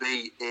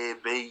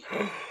A-B-A-B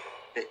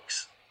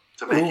picks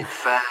to make it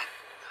fair.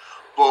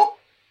 But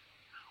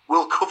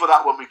we'll cover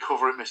that when we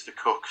cover it, Mr.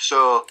 Cook.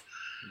 So,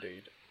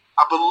 Indeed.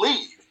 I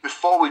believe,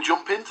 before we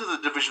jump into the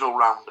divisional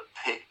round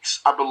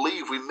picks, I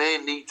believe we may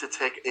need to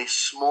take a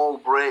small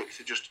break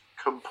to just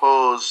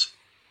compose,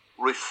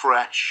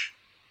 refresh,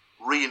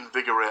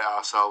 reinvigorate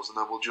ourselves, and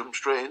then we'll jump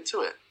straight into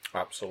it.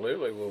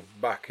 Absolutely. We'll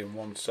be back in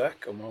 1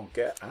 sec and we'll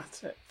get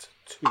at it.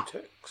 2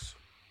 ticks.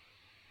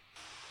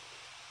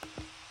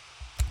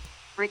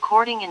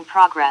 Recording in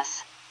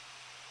progress.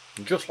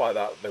 And just like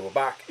that, they were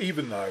back,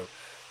 even though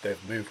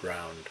they've moved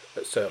around,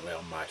 but certainly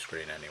on my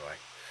screen anyway.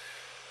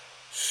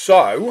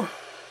 So,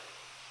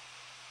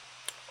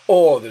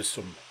 there's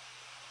some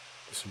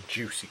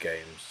juicy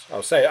games.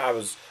 I'll say I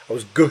was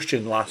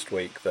gushing last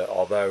week that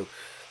although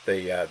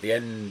the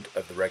end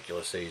of the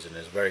regular season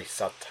is a very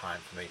sad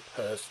time for me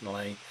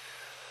personally,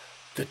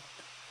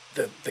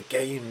 the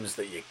games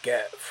that you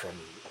get from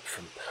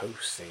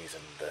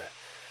postseason,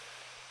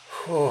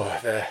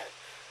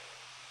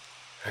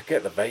 I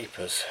get the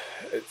vapours.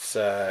 It's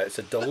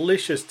a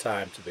delicious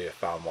time to be a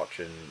fan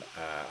watching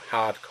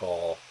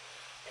hardcore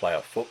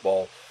playoff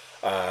football.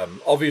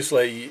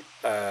 Obviously,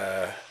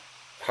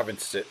 having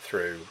to sit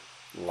through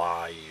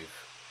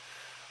live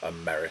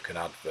American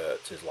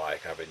adverts is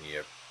like having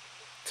your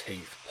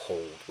teeth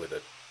pulled with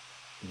a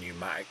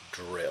pneumatic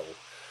drill.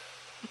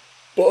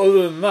 But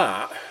other than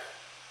that,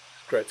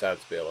 it's a great time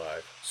to be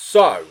alive.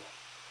 So,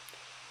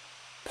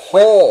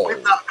 Paul.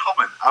 With that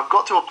comment, I've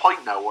got to a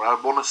point now where I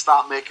want to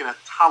start making a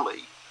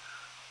tally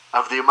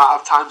of the amount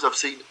of times I've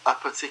seen a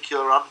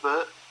particular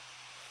advert,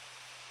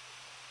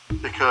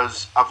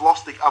 because I've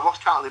lost count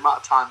of the amount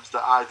of times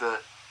that either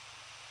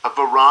a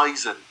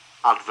Verizon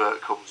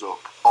advert comes up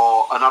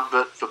or an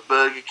advert for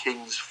Burger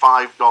King's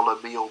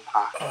 $5 meal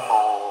pack,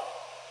 or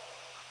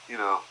I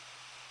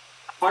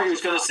thought you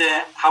was going to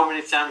say how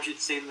many times you'd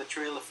seen the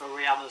trailer for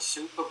Rihanna's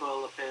Super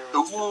Bowl appearance.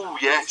 Oh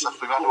yes, I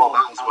forgot about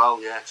that as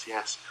well.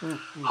 Yes.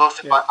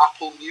 Hosted by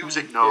Apple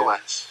Music, no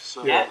less.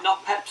 So, yeah,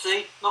 not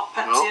Pepsi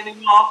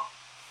anymore.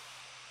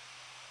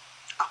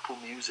 Apple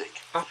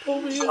Music.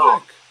 Apple Music.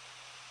 So,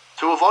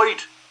 to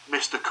avoid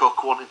Mr.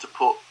 Cook wanting to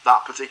put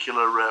that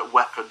particular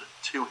weapon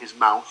to his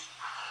mouth,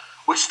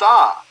 we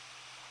start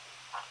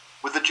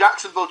with the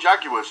Jacksonville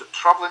Jaguars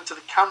travelling to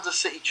the Kansas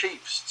City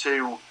Chiefs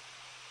to,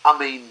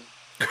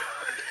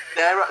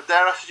 dare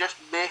I suggest,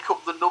 make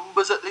up the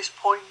numbers at this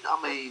point?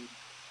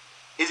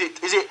 Is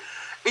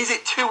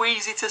it too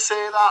easy to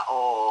say that,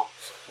 or?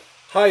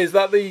 Hi, is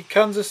that the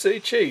Kansas City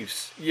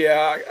Chiefs?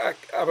 Yeah,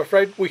 I'm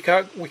afraid we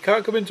can't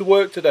come into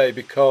work today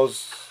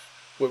because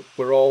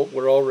we're all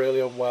really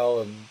unwell,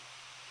 and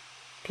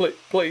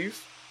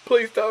please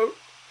don't.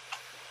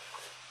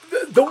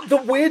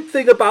 The weird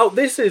thing about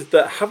this is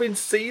that having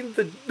seen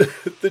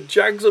the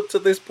Jags up to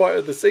this point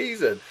of the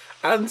season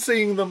and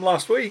seeing them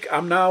last week,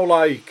 I'm now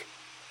like,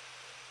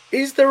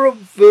 is there a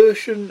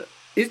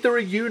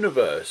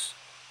universe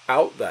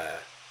out there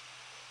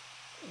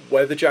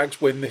where the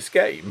Jags win this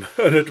game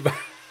and advance?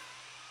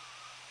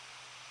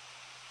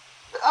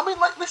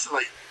 Listen,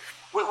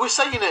 we're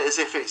saying it as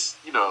if it's,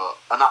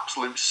 an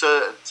absolute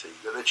certainty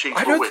that the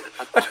Chiefs will win.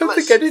 I don't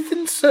think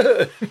anything's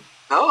certain.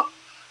 No?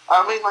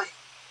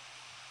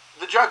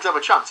 The Jags have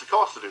a chance, of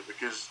course they do,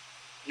 because,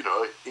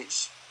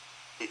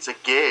 it's a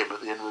game at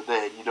the end of the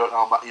day, and you don't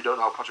know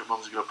how Patrick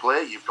Mahomes is going to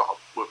play. We've got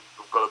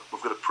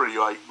a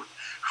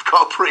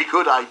pretty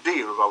good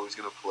idea of how he's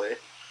going to play,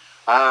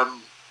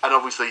 and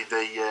obviously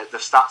the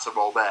stats are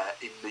all there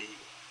in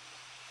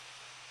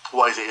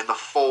the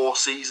 4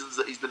 seasons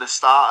that he's been a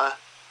starter.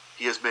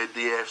 He has made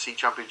the AFC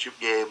Championship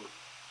game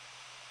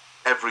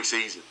every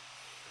season,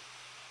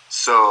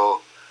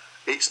 so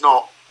it's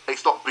not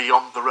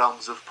beyond the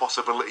realms of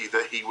possibility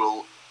that he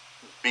will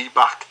be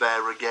back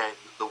there again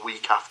the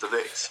week after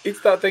this.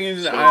 It's that thing,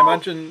 isn't it? I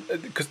imagine,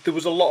 because there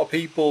was a lot of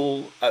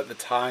people at the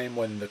time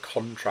when the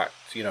contract,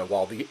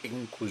 while the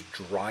ink was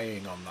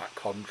drying on that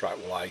contract,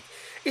 were like,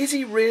 is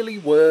he really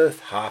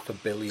worth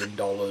 $500 million?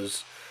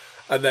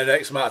 And then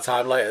X amount of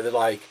time later, they're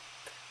like,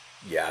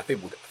 yeah, I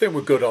think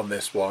we're good on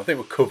this one. I think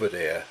we're covered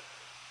here.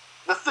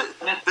 The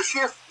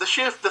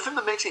thing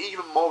that makes it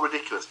even more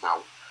ridiculous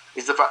now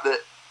is the fact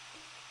that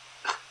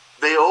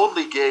they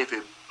only gave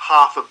him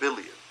 $500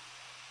 million,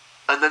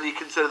 and then you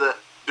consider that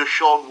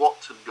Deshaun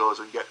Watson goes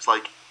and gets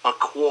like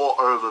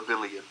 $250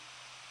 million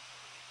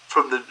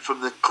from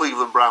the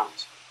Cleveland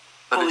Browns.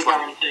 And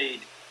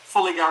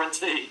Fully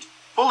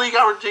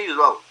guaranteed as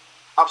well.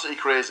 Absolutely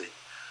crazy.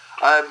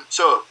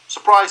 So,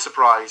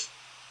 surprise,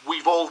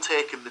 we've all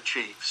taken the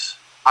Chiefs.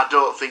 I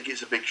don't think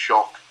it's a big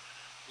shock.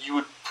 You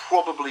would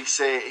probably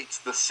say it's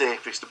the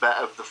safest bet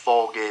of the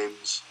 4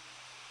 games.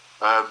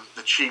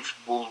 The Chiefs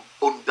will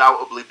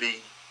undoubtedly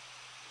be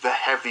the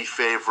heavy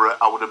favourite.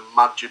 I would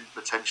imagine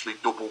potentially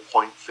double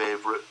point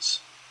favourites.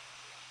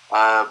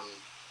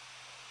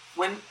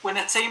 when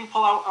a team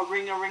pull out a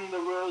ring the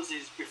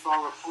roses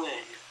before a play,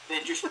 they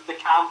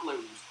can't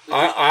lose.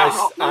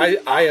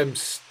 I am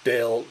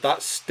still,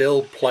 that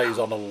still plays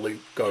on a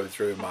loop going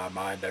through my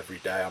mind every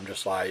day. I'm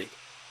just like,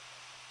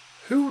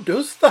 who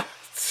does that?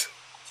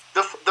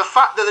 The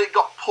fact that it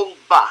got pulled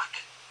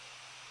back,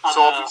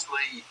 so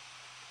obviously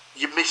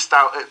you missed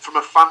out from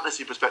a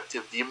fantasy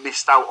perspective. You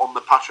missed out on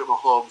the Patrick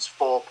Mahomes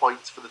 4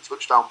 points for the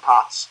touchdown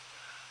pass.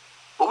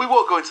 But we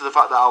won't go into the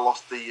fact that I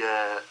lost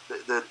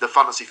the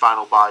fantasy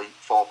final by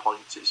 4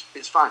 points.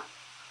 It's fine.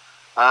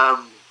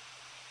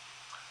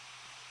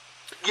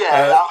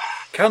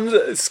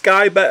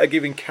 Sky Bet are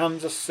giving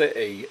Kansas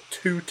City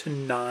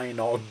 2-9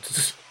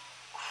 odds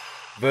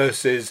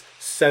versus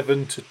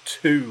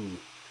 7-2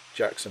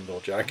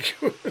 Jacksonville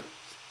Jaguars.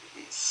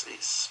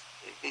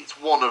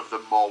 It's one of the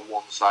more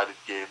one-sided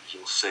games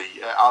you'll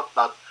see.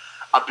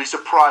 I'd be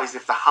surprised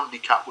if the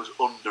handicap was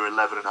under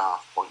 11.5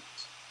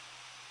 points,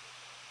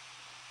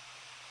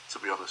 to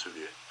be honest with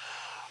you.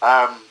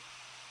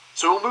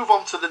 So we'll move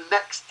on to the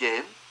next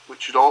game,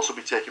 which should also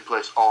be taking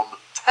place on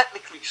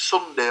technically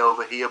Sunday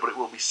over here, but it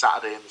will be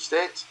Saturday in the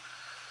States.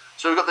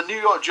 So we've got the New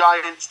York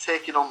Giants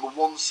taking on the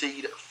 1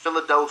 seed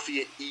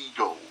Philadelphia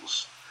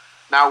Eagles.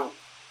 Now,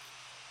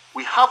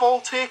 we have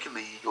all taken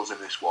the Eagles in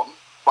this one,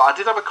 but I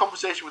did have a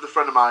conversation with a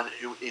friend of mine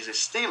who is a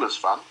Steelers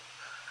fan,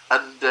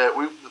 and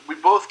we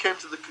both came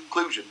to the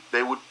conclusion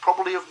they would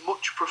probably have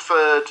much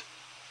preferred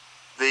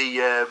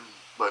the...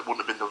 well, it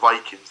wouldn't have been the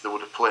Vikings they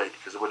would have played,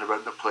 because they would have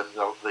ended up playing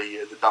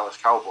the Dallas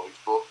Cowboys,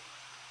 but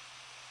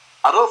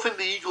I don't think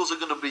the Eagles are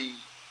going to be...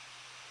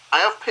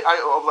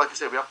 like I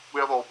said, we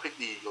have all picked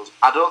the Eagles.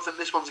 I don't think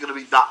this one's going to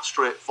be that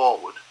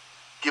straightforward,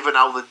 given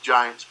how the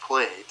Giants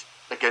played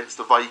against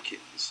the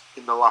Vikings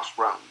in the last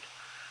round.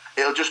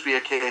 It'll just be a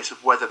case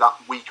of whether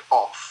that week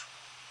off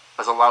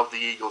has allowed the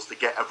Eagles to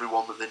get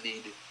everyone that they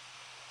needed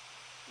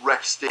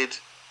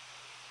rested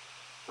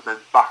and then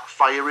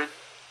backfiring.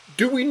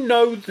 Do we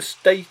know the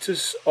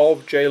status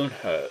of Jalen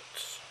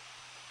Hurts?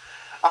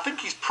 I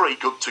think he's pretty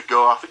good to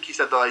go. I think he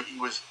said that he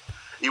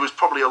was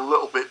probably a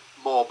little bit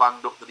more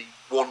banged up than he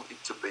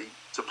wanted to be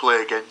to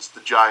play against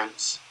the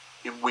Giants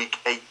in week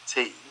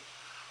 18.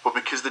 But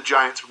because the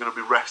Giants were going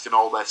to be resting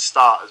all their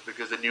starters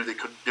because they knew they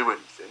couldn't do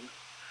anything,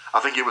 I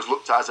think it was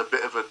looked at as a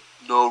bit of a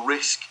no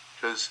risk,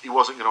 because he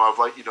wasn't going to have,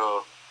 like, you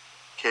know,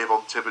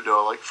 Kayvon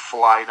Thibodeau like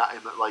flying at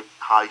him at like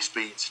high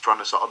speeds trying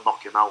to sort of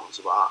knock him out and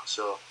stuff like that.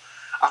 So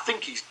I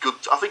think he's good.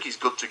 I think he's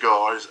good to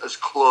go, or as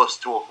close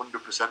to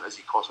 100% as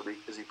he possibly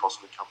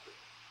can be.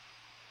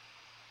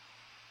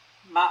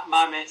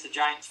 My mate's a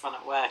Giants fan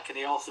at work, and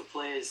he also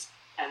plays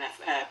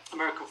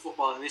American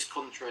football in this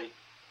country.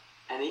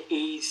 And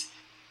he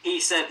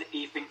said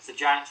he thinks the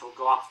Giants will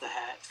go after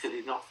Hurts because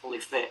he's not fully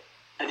fit,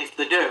 and if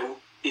they do,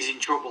 he's in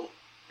trouble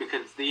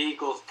because the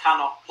Eagles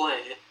cannot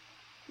play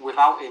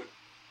without him.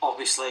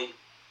 Obviously,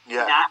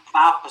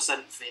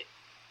 95% fit.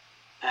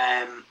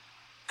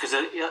 Because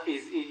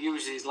he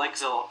uses his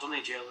legs a lot, doesn't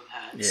he, Jalen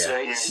Hurts?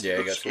 Yeah,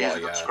 he gets a lot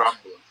of yards.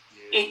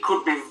 It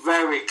could be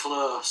very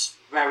close,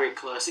 very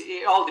close.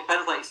 It all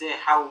depends, like you say,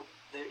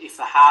 if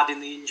they're hard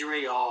in the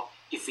injury or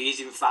if he's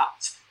in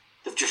fact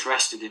they've just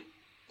rested him.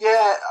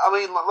 Yeah, I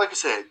mean, like I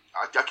said,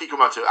 I keep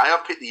coming back to it. I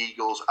have picked the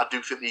Eagles. I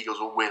do think the Eagles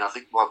will win. I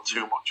think we'll have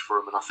too much for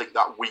them, and I think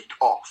that week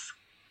off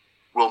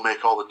will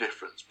make all the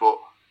difference. But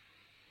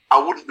I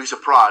wouldn't be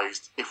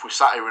surprised if we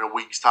sat here in a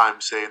week's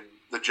time saying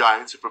the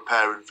Giants are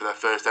preparing for their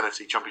first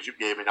NFC Championship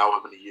game in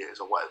however many years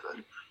or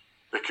whatever,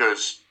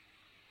 because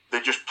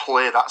they just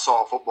play that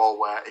sort of football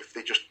where if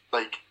they just,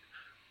 like,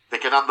 they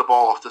can hand the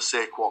ball off to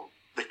Saquon,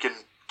 they can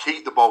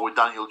keep the ball with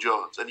Daniel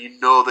Jones, and you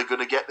know they're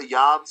going to get the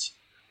yards.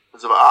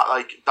 And so,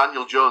 like,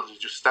 Daniel Jones has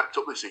just stepped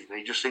up this season.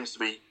 He just seems to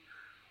be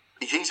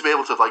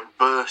able to, like,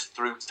 burst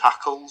through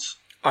tackles.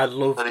 I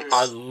love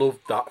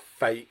that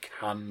fake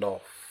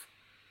handoff.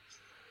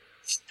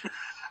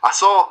 I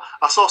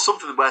saw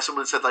something where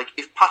someone said, like,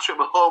 if Patrick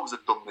Mahomes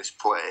had done this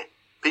play,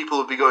 people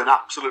would be going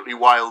absolutely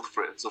wild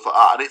for it and stuff like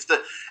that.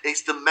 And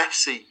it's the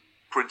Messi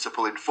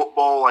principle in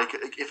football. Like,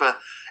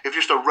 if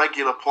just a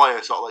regular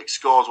player sort of like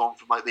scores one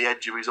from like the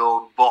edge of his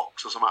own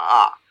box or something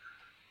like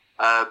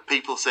that,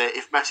 people say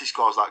if Messi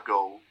scores that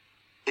goal,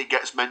 it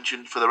gets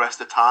mentioned for the rest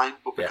of the time.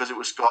 But because it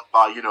was scored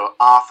by, you know,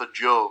 Arthur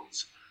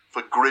Jones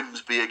for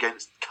Grimsby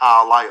against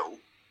Carlisle,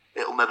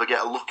 it'll never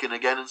get a look in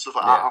again and stuff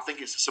like that. I think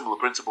it's a similar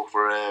principle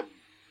for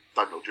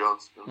Daniel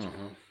Jones.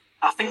 Mm-hmm.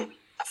 I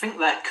think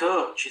their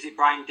coach, is it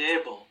Brian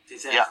Daboll,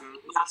 deserves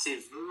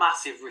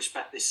massive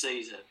respect this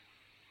season.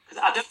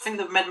 Because I don't think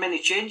they've made many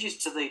changes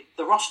to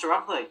the roster,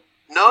 have they?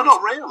 No,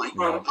 not really.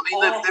 No. I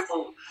mean,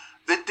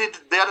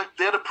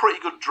 they had a pretty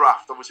good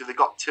draft. Obviously, they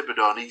got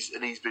Thibodeau, and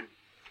he's been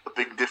a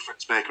big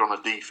difference maker on the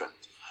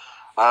defense.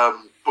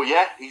 But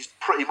yeah, he's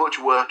pretty much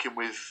working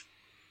with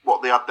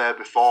what they had there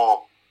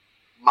before,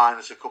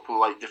 minus a couple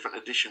of like different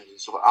additions and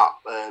stuff like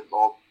that,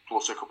 or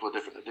plus a couple of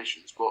different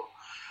additions. But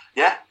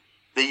yeah,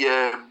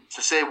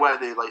 to say where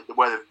they've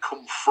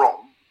come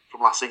from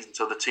last season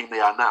to the team they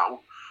are now.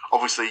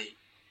 Obviously,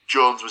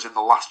 Jones was in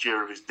the last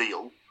year of his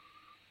deal.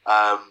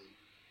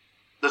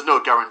 there's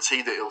no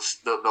guarantee that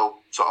they'll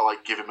sort of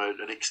like give him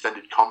an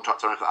extended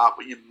contract or anything like that.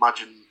 But you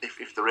imagine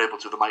if they're able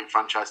to, they might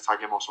franchise tag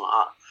him or something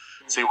like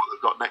that. See what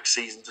they've got next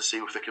season to see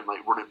if they can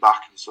like run it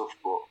back and stuff.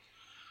 But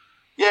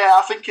yeah,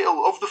 I think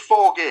of the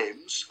 4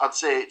 games, I'd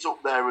say it's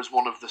up there as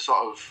one of the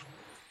sort of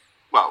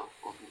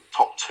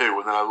top 2.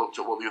 And then I looked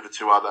at what the other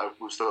 2 are that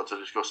we've still got to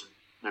discuss, and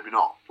maybe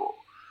not. But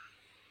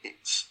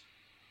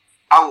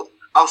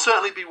I'll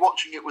certainly be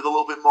watching it with a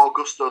little bit more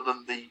gusto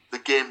than the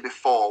game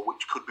before,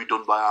 which could be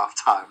done by half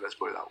time, let's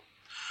put it that way.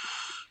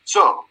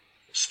 So,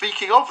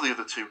 speaking of the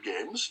other 2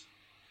 games,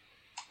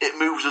 it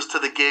moves us to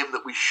the game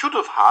that we should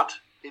have had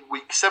in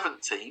week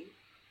 17,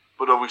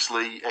 but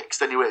obviously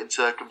extenuating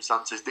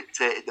circumstances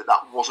dictated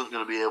that wasn't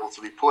going to be able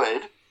to be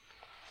played.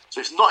 So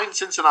it's not in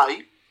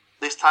Cincinnati.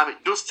 This time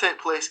it does take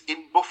place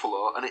in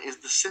Buffalo, and it is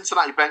the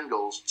Cincinnati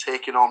Bengals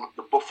taking on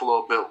the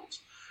Buffalo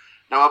Bills.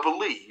 Now, I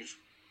believe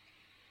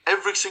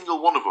every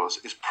single one of us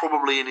is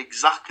probably in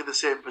exactly the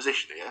same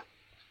position here.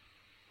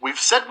 We've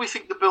said we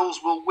think the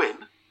Bills will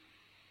win,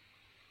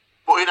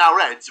 but in our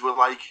heads we're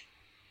like,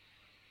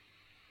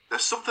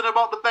 there's something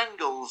about the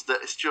Bengals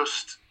that it's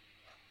just,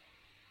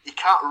 you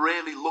can't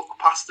really look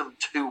past them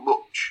too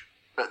much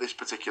at this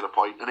particular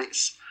point, and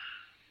it's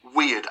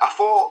weird. I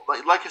thought,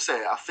 like I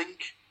say, I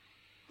think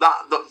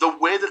that the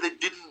way that they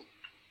didn't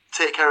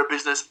take care of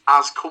business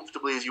as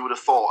comfortably as you would have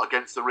thought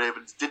against the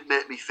Ravens did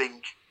make me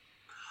think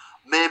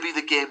maybe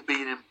the game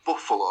being in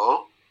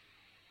Buffalo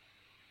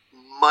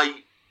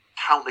might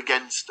count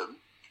against them.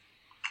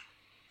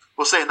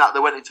 Well, saying that,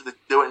 they went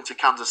into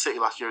Kansas City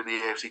last year in the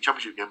AFC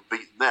Championship game,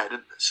 beaten there,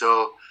 didn't they?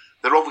 So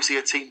they're obviously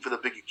a team for the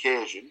big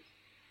occasion.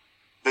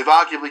 They've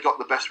arguably got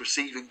the best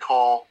receiving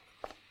core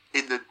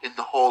in the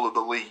whole of the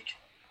league.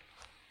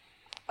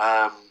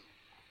 I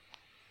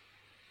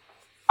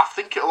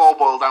think it'll all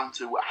boil down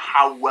to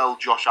how well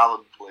Josh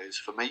Allen plays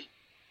for me.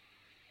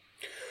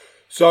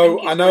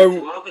 So I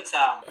know,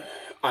 Sorry.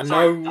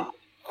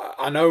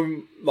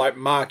 like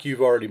Mark,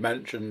 you've already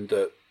mentioned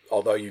that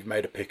although you've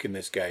made a pick in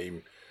this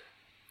game,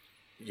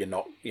 you're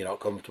not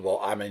comfortable.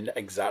 I'm in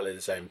exactly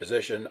the same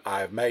position.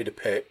 I've made a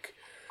pick.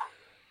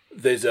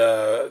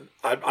 I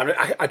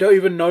don't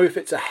even know if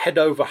it's a head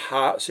over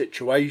heart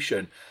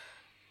situation.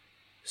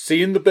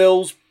 Seeing the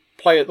Bills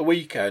play at the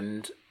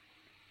weekend,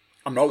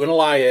 I'm not going to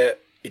lie, it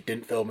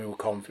didn't fill me with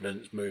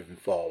confidence moving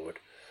forward.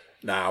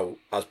 Now,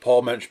 as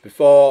Paul mentioned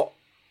before,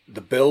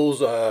 the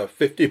Bills are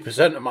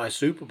 50% of my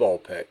Super Bowl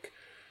pick.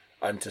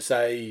 And to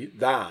say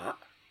that,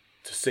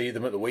 to see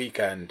them at the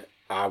weekend,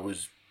 I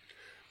was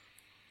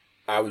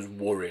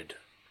worried.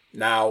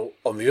 Now,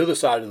 on the other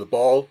side of the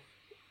ball,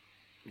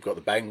 you've got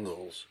the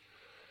Bengals.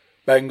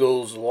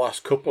 Bengals, the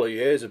last couple of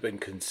years, have been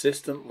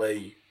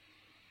consistently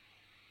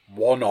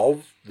one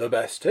of the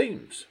best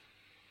teams.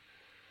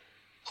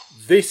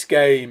 This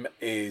game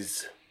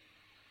is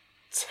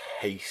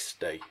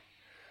tasty.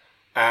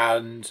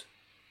 And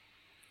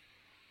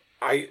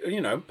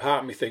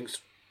part of me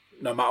thinks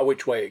no matter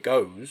which way it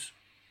goes,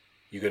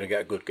 you're going to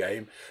get a good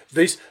game.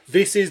 This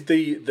is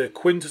the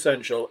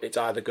quintessential, it's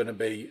either going to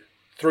be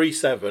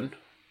 3-7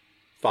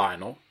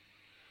 final,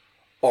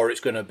 or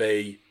it's going to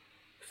be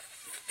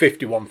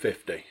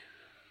 51-50.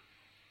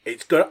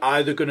 It's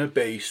either going to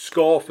be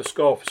score for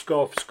score for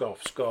score for score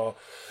for score.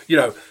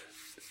 You're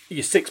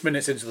 6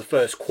 minutes into the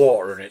first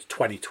quarter and it's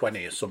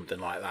 20-20 or something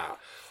like that.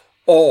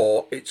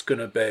 Or it's going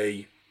to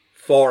be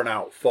 4 and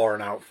out, 4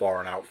 and out, 4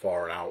 and out,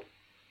 4 and out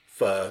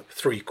for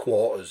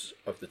 3/4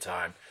 of the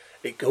time.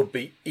 It could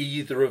be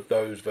either of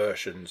those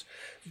versions.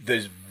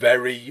 It's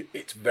very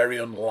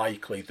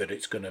unlikely that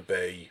it's going to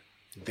be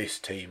this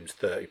team's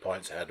 30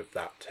 points ahead of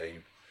that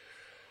team.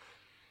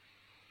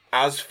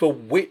 As for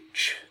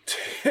which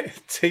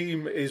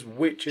team is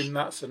which in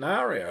that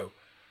scenario,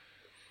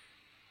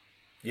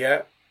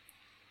 yeah,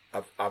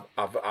 I've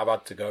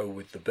had to go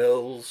with the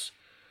Bills.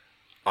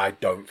 I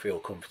don't feel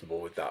comfortable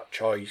with that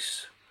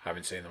choice,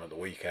 having seen them at the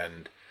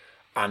weekend,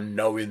 and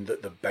knowing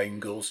that the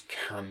Bengals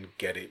can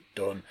get it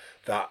done.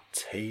 That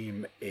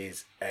team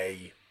is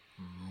a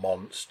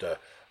monster.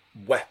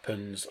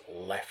 Weapons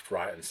left,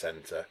 right, and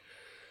centre.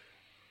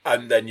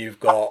 And then you've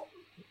got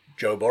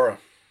Joe Burrow.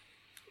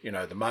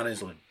 The man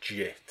is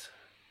legit.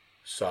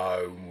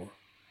 So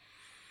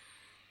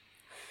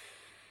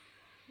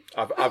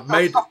I've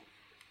made.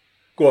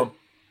 Go on.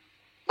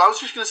 I was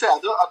just going to say,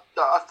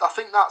 I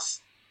think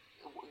that's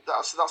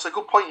a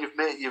good point you've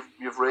made.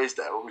 You've raised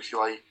there. Obviously,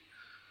 like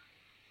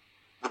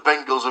the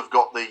Bengals have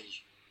got the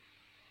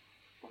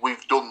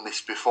 "we've done this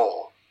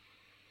before"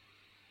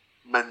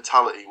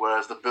 mentality,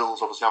 whereas the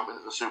Bills obviously haven't been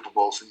at the Super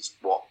Bowl since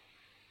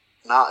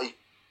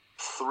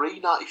 93,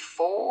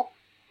 94,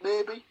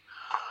 maybe.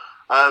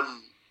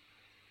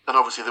 And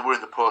obviously they were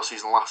in the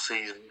postseason last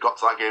season, got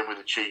to that game with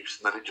the Chiefs,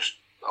 and then it just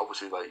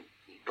obviously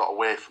got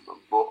away from them.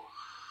 But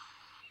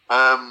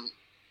I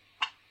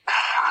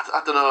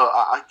don't know.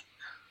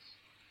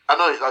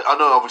 I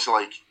know. Obviously,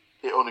 like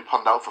it only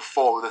panned out for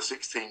 4 of the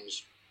 6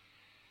 teams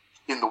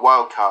in the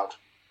wild card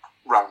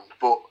round,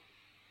 but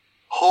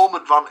home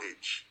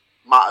advantage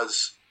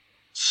matters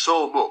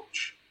so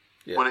much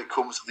when it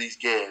comes to these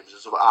games and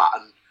stuff like that.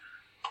 And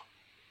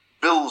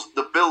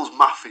the Bills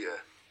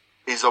Mafia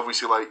is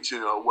obviously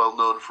well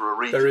known for a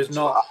reason.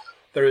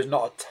 There is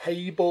not a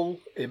table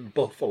in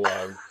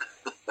Buffalo.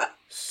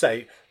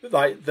 Say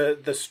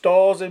the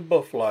stores in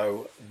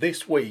Buffalo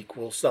this week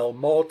will sell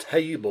more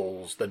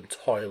tables than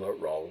toilet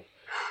roll.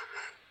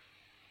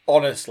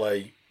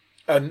 Honestly,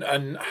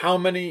 and how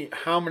many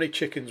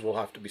chickens will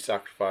have to be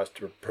sacrificed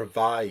to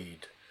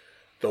provide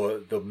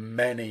the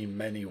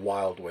many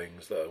wild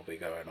wings that will be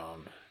going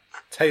on?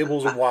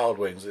 Tables and wild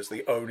wings is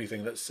the only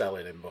thing that's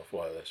selling in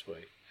Buffalo this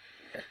week.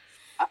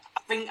 I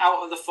think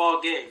out of the 4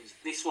 games,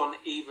 this one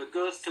either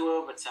goes to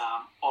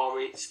overtime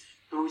or it's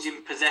who's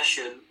in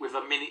possession with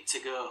a minute to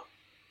go.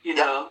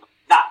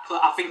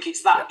 I think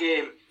it's that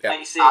game. Like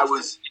you say,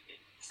 it's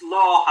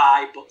low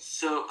high but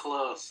so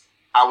close.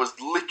 I was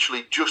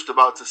literally just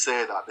about to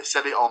say that. They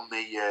said it on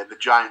the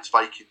Giants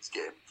Vikings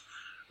game.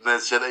 And they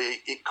said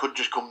it could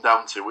just come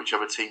down to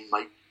whichever team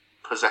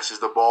possesses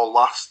the ball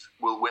last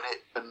will win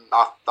it. And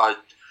I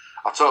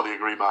totally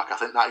agree, Mark. I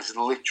think that is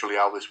literally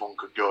how this one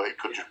could go. It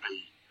could just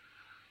be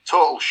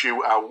total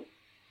shootout.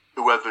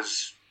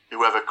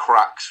 Whoever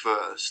cracks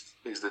first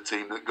is the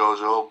team that goes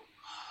home.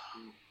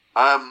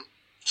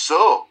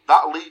 So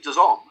that leads us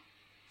on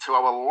to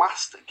our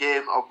last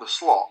game of the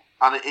slot,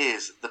 and it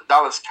is the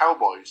Dallas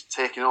Cowboys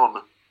taking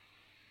on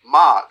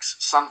Mark's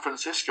San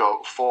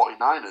Francisco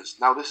 49ers.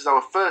 Now, this is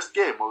our first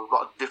game where we've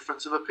got a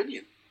difference of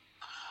opinion.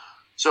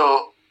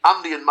 So,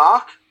 Andy and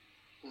Mark,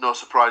 no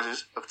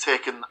surprises, have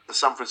taken the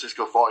San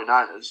Francisco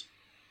 49ers.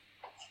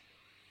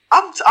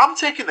 I'm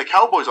taking the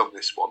Cowboys on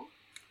this one.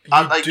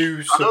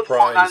 Do surprise me. I know the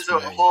 49ers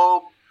are at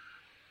home.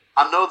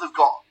 I know they've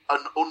got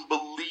an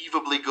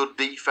unbelievably good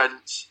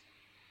defense.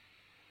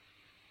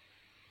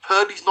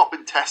 Purdy's not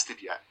been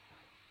tested yet.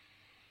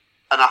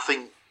 And I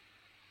think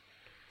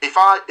if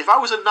I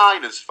was a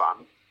Niners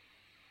fan,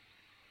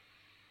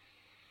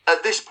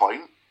 at this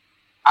point,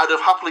 I'd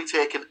have happily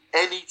taken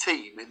any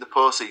team in the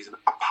postseason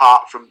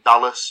apart from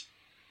Dallas,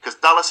 because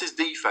Dallas's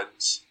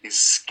defense is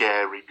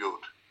scary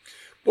good.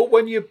 But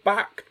when you're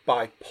backed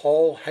by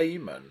Paul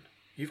Heyman,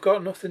 you've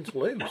got nothing to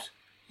lose.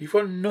 You've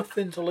got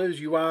nothing to lose.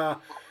 You are,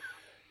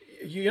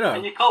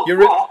 and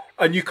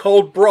you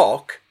called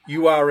Brock.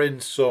 You are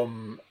in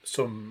some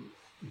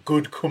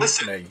good company.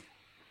 Listen,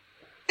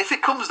 if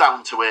it comes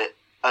down to it,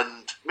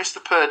 and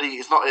Mr. Purdy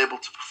is not able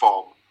to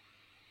perform,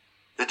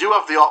 they do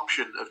have the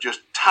option of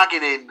just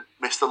tagging in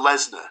Mr.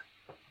 Lesnar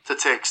to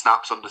take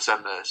snaps under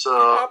centre.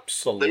 So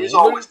absolutely, there is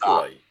always that.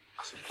 I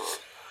suppose.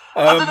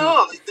 I don't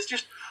know.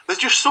 There's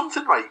just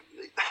something right.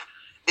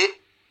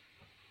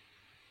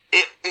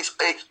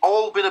 It's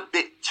all been a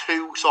bit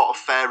too sort of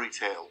fairy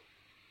tale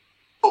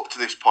up to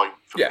this point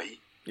for me.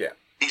 Yeah.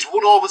 He's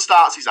won all the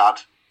starts he's had.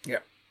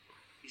 Yeah.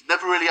 He's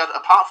never really had,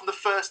 apart from the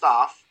first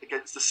half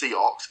against the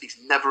Seahawks, he's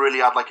never really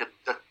had like a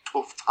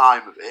tough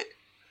time of it.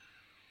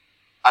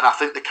 And I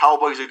think the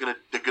Cowboys are gonna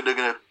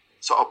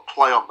sort of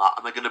play on that,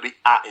 and they're gonna be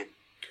at him.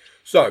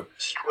 So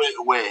straight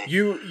away,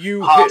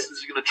 you Parsons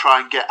is gonna try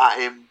and get at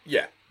him.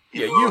 Yeah.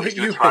 He's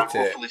gonna try and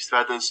ruffle his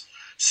feathers,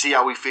 see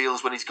how he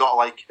feels when he's got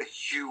like a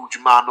huge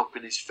man up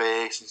in his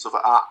face and stuff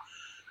like that.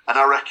 And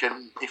I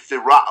reckon if they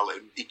rattle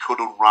him, he could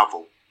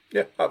unravel.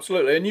 Yeah,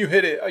 absolutely. And you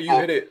hit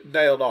it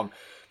nailed on.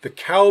 The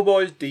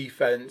Cowboys'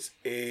 defense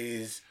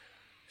is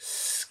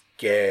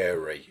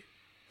scary.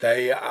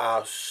 They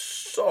are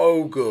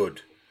so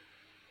good.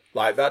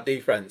 Like, that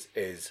defense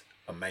is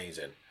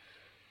amazing.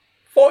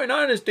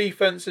 49ers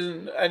defense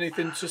isn't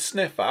anything to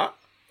sniff at.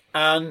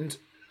 And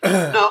no,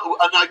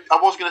 and I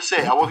was going to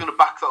say, I was going to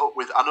back that up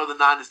with, I know the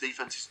Niners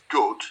defense is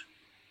good.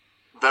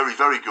 Very,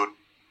 very good.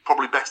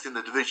 Probably best in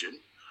the division.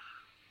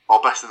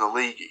 Or best in the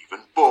league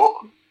even.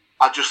 But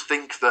I just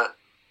think that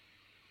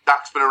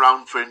Dak's been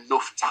around for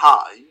enough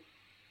time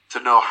to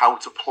know how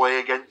to play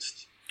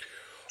against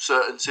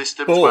certain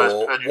systems. But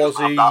was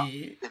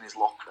he in his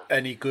locker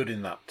any good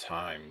in that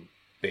time,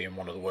 being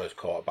one of the worst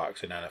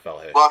quarterbacks in NFL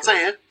history? Well, I'll tell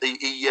you,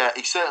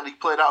 he certainly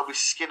played out of his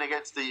skin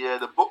against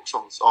the Bucks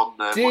on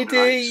Did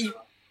Monday he?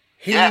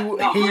 Night,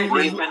 so.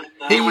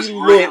 He was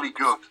really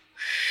good.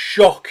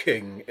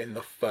 Shocking in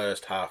the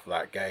first half of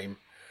that game.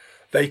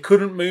 They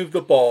couldn't move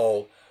the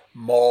ball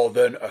more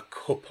than a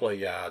couple of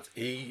yards.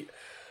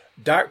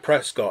 Dak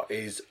Prescott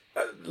is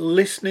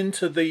listening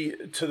to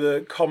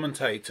the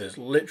commentators,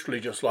 literally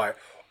just like,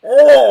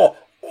 oh,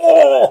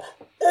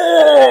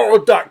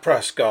 Dak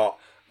Prescott.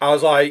 I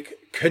was like,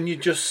 can you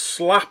just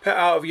slap it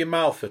out of your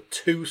mouth for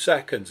 2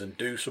 seconds and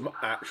do some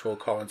actual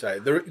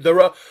commentating?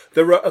 There are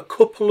a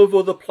couple of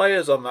other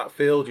players on that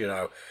field,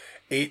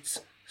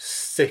 It's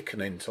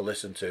sickening to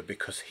listen to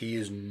because he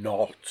is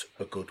not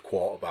a good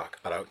quarterback.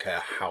 I don't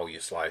care how you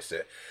slice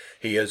it.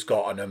 He has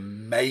got an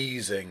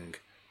amazing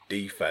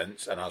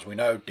defense, and as we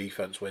know,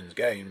 defense wins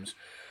games.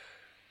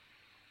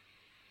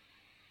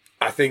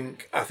 I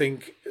think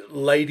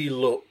Lady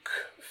Luck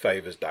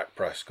favours Dak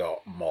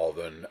Prescott more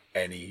than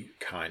any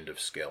kind of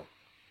skill.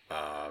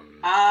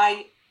 I'm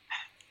not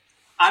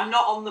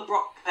on the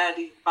Brock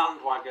Purdy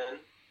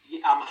bandwagon.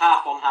 I'm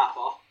half on, half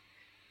off.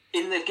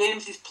 In the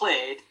games he's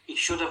played, he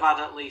should have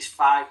had at least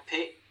 5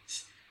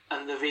 picks.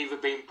 and they've either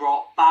been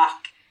brought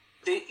back.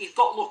 He's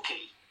got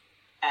lucky.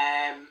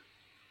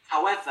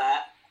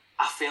 However,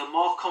 I feel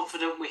more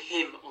confident with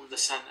him under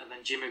centre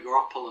than Jimmy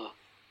Garoppolo.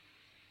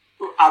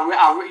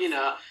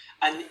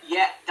 And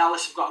yet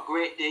Dallas have got a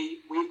great D.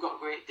 We've got a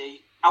great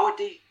D. Our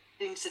D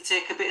seems to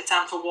take a bit of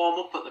time to warm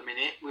up at the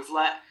minute. We've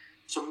let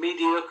some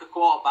mediocre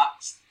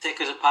quarterbacks take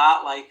us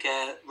apart, like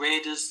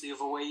Raiders the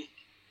other week.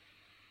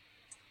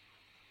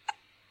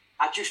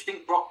 I just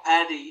think Brock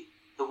Purdy,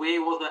 the way he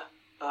was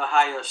at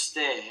Ohio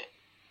State,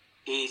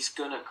 he's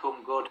going to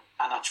come good.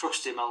 And I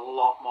trust him a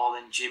lot more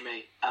than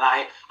Jimmy. And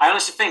I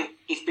honestly think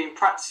he's been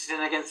practicing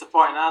against the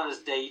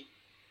 49ers D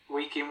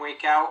week in,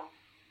 week out.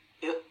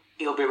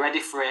 He'll be ready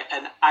for it.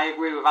 And I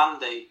agree with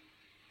Andy.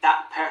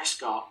 Dak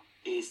Prescott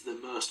is the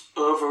most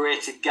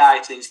overrated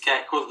guy since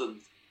Kirk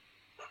Cousins.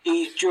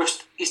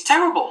 He's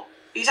terrible.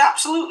 He's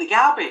absolutely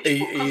garbage.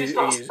 Because he's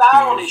got a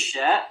star on his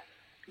shirt,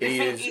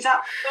 he's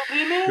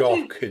absolutely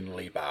amazing.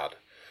 Shockingly bad.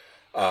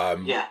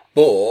 Yeah.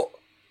 But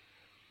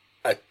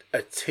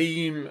a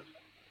team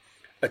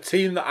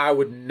that I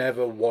would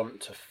never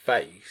want to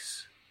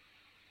face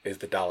is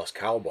the Dallas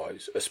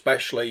Cowboys,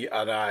 especially,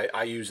 and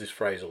I use this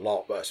phrase a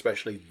lot, but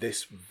especially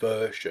this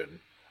version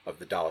of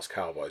the Dallas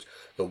Cowboys.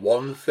 The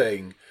one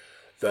thing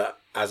that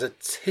as a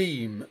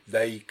team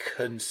they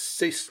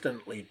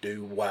consistently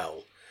do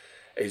well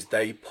is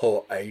they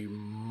put a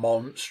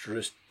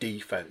monstrous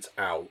defense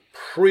out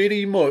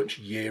pretty much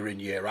year in,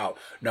 year out.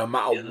 No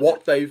matter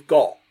what they've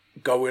got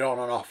going on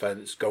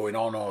offense, going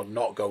on or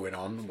not going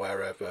on,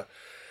 wherever,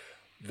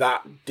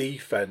 that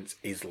defense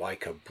is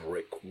like a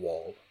brick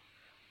wall.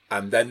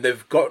 And then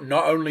they've got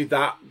not only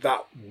that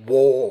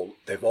wall,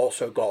 they've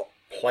also got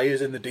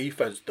players in the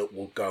defense that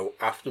will go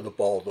after the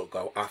ball, that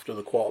go after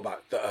the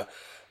quarterback, that are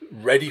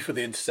ready for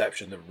the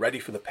interception, they're ready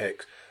for the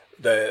picks.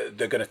 They're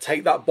going to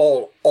take that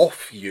ball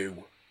off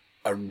you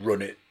and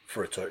run it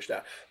for a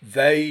touchdown.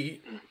 They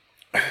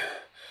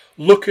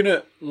looking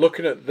at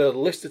the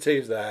list of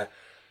teams there,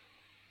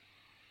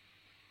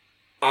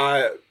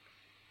 I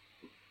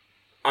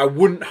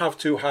wouldn't have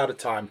too hard a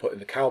time putting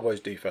the Cowboys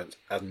defense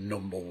as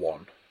number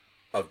one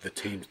of the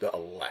teams that are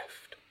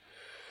left.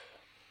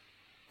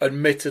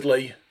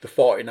 Admittedly, the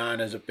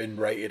 49ers have been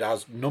rated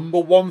as number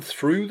one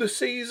through the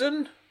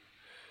season.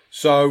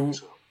 So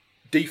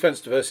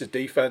defense versus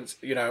defense,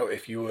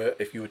 if you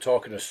were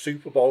talking a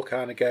Super Bowl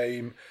kind of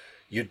game,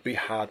 you'd be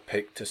hard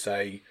picked to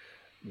say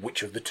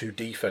which of the two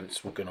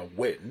defense were going to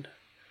win.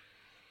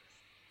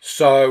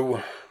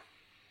 So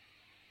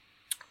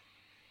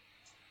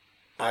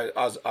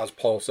as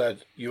Paul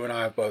said, you and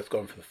I have both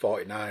gone for the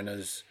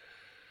 49ers.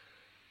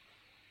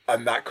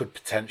 And that could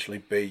potentially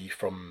be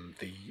from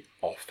the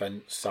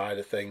offense side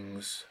of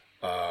things.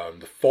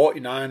 The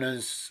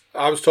 49ers,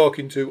 I was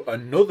talking to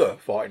another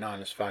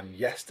 49ers fan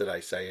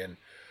yesterday saying,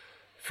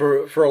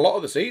 for a lot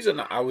of the season,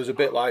 I was a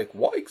bit like,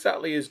 what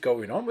exactly is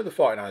going on with the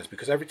 49ers?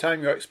 Because every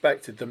time you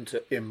expected them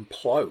to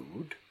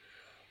implode,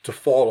 to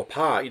fall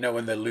apart,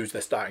 when they lose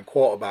their starting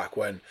quarterback,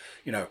 when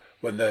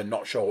they're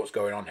not sure what's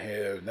going on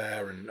here and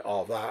there and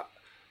all that,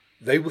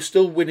 they were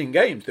still winning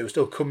games. They were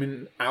still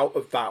coming out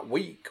of that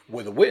week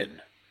with a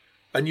win.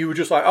 And you were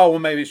just like, oh, well,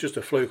 maybe it's just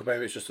a fluke, or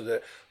maybe it's just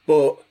a...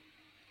 But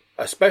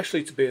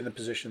especially to be in the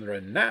position they're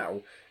in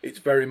now, it's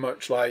very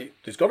much like,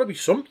 there's got to be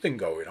something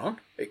going on.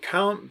 It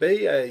can't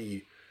be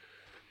a,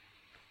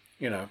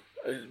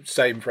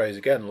 same phrase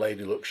again,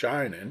 Lady Luck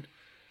Shining.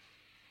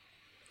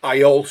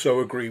 I also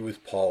agree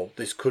with Paul.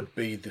 This could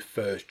be the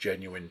first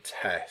genuine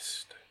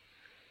test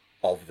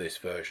of this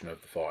version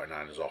of the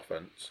 49ers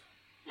offense.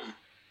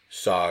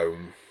 So...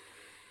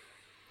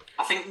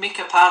 I think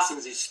Micah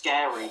Parsons is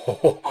scary.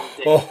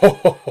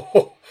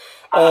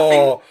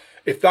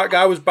 If that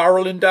guy was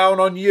barreling down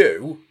on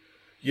you,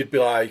 you'd be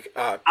like,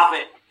 have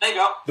it. There you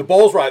go. The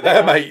ball's right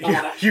there, mate.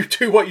 You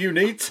do what you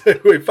need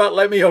to. In fact,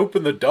 let me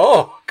open the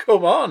door.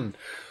 Come on.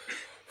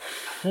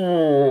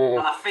 And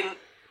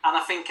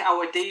I think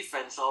our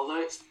defense,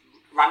 although it's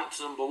ranked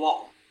number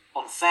one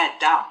on third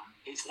down,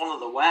 it's one of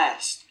the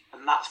worst,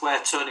 and that's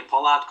where Tony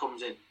Pollard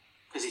comes in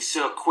because he's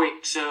so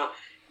quick. So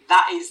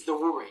that is the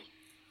worry.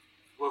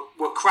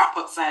 We're crap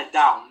at third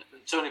down,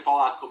 and Tony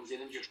Pollard comes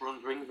in and just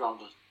runs rings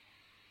around us.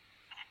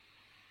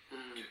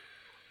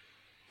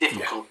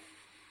 Difficult.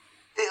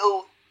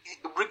 Yeah.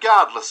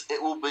 Regardless,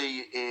 it will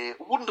be a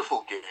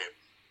wonderful game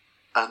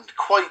and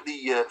quite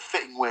the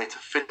fitting way to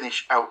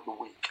finish out the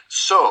week.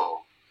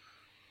 So,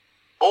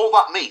 all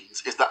that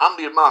means is that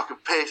Andy and Mark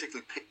have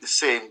basically picked the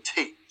same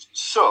teams.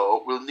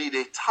 So, we'll need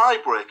a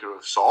tiebreaker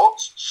of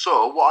sorts.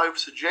 So, what I've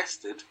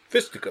suggested...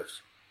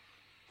 Fisticuffs.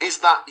 ...is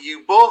that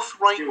you both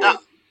write down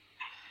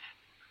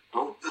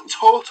the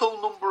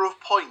total number of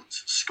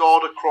points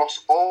scored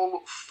across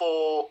all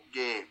 4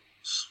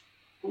 games.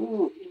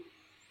 Ooh.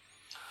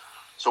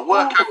 So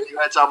work out in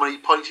your heads how many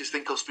points you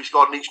think will be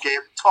scored in each game,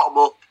 tot them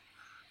up,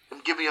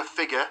 and give me a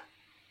figure.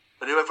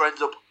 And whoever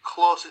ends up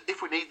closest,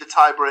 if we need the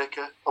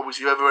tiebreaker,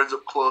 obviously whoever ends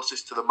up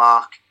closest to the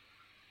mark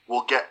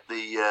will get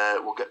the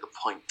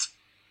point.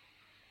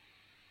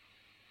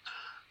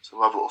 So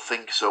we'll have a little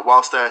think. So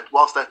whilst they're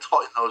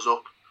totting those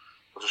up,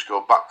 I'll just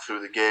go back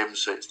through the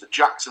games. So it's the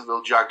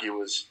Jacksonville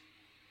Jaguars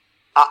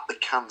at the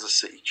Kansas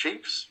City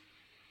Chiefs,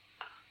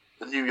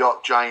 the New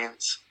York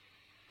Giants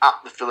at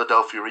the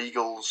Philadelphia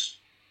Eagles,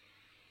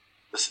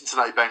 the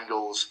Cincinnati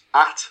Bengals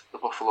at the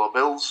Buffalo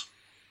Bills,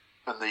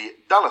 and the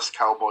Dallas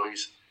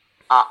Cowboys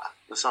at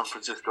the San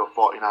Francisco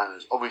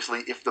 49ers.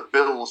 Obviously, if the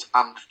Bills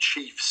and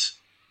Chiefs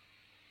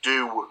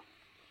do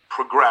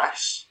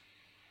progress,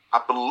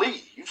 I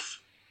believe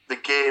the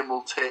game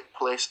will take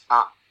place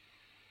at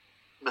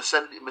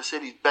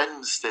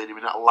Mercedes-Benz Stadium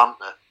in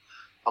Atlanta.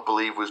 I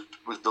believe was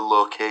the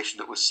location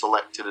that was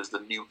selected as the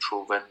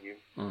neutral venue.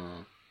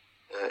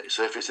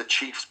 So if it's a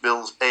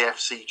Chiefs-Bills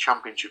AFC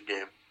Championship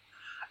game,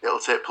 it'll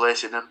take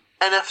place in an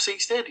NFC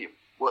stadium.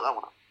 Work that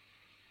one out.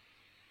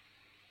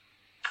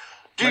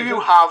 Do you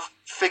have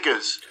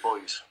figures,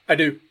 boys? I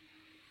do.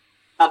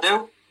 I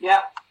do,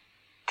 yeah.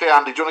 Okay,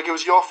 Andy, do you want to give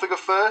us your figure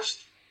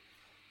first?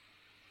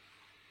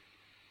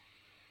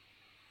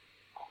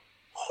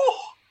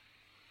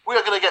 We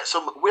are going to get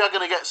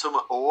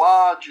some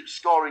large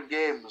scoring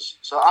games.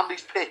 So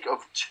Andy's pick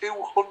of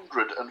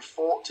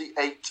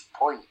 248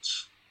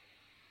 points.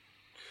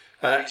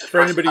 For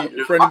anybody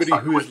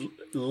who is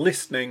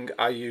listening,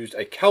 I used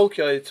a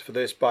calculator for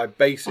this by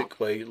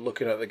basically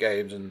looking at the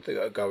games and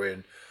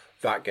going,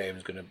 that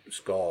game's going to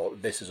score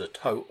this is a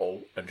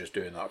total, and just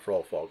doing that for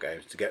all 4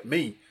 games to get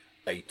me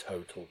a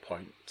total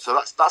point. So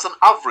that's an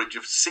average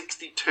of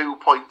 62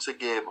 points a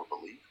game, I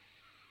believe.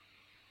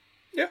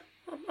 Yeah,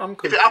 I'm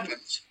if it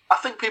happens, I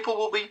think people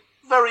will be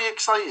very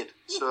excited.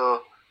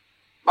 So,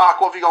 Mark,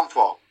 what have you gone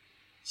for?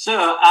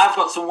 So, I've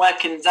got some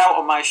workings out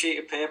on my sheet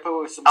of paper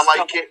with some I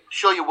like it.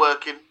 Show you're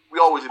working. We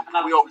always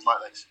like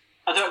this.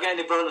 I don't get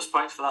any bonus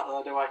points for that,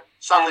 though, do I?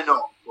 Sadly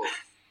not.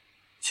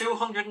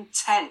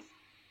 210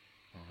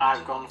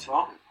 I've gone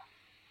for.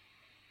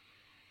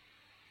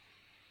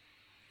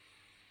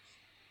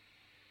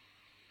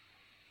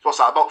 What's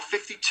that, about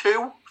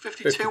 52?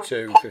 53 points.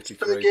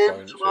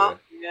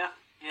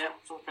 Yeah,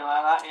 something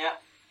like that, yeah.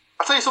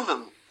 I'll tell you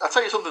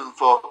something,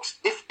 folks.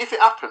 If it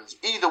happens,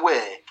 either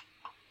way,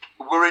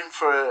 we're in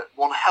for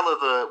one hell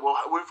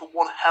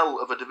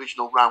of a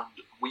divisional round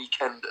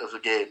weekend of the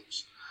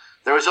games.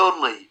 There is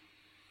only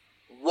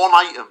one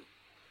item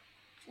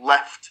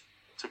left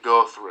to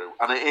go through,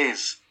 and it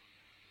is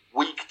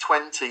week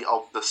 20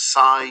 of the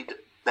side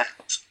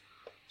bet.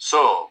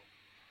 So,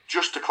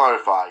 just to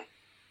clarify,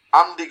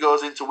 Andy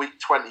goes into week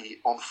 20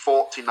 on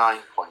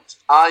 49 points.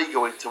 I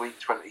go into week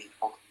 20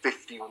 on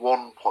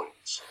 51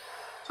 points.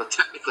 So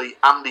technically,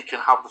 Andy can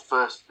have the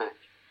first pick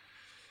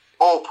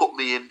or put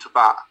me into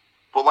bat.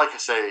 But like I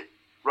say,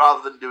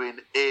 rather than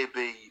doing A,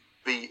 B,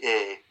 B,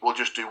 A, we'll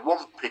just do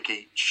one pick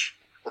each,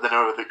 and then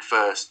whoever pick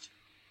first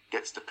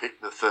gets to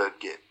pick the third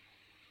game.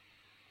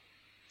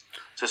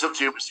 So it's up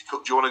to you, Mr.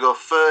 Cook. Do you want to go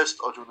first,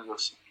 or do you want to go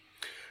second?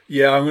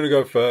 Yeah, I'm going to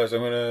go first. I'm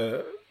going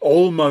to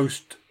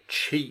almost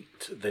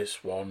cheat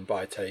this one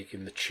by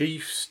taking the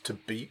Chiefs to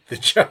beat the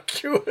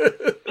Jaguars.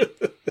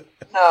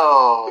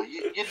 No,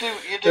 you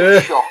do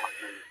shock.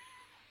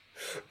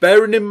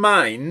 Bearing in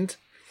mind,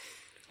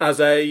 as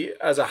a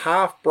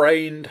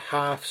half-brained,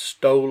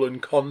 half-stolen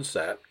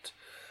concept,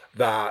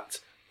 that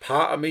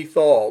part of me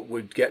thought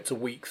we'd get to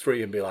week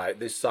 3 and be like,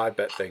 this side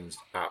bet thing's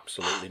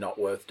absolutely not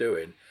worth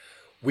doing.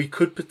 We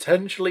could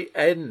potentially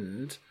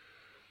end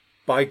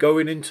by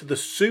going into the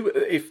Super.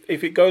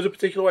 If it goes a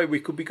particular way, we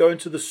could be going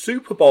to the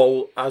Super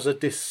Bowl as a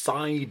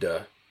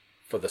decider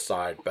for the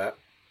side bet.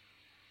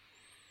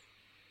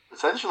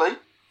 Potentially.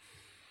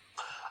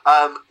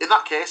 In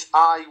that case,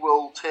 I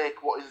will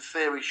take what in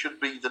theory should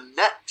be the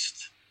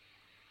next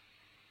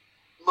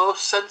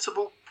most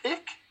sensible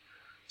pick.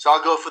 So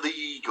I'll go for the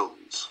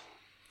Eagles.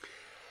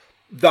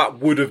 That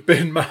would have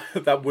been my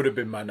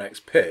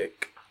next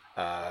pick.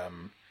 Now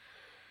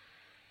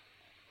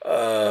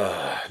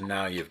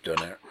you've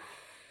done it.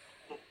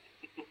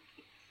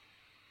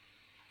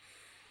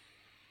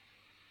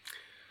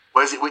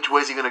 Which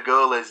way's he going to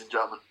go, ladies and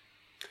gentlemen?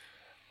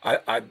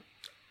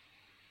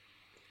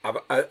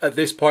 At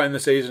this point in the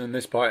season, and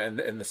this point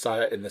in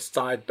the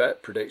side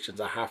bet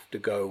predictions, I have to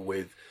go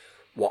with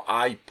what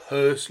I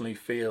personally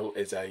feel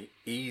is a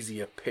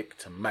easier pick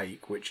to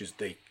make, which is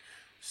the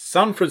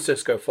San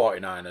Francisco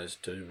 49ers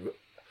to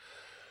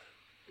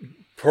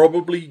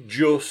probably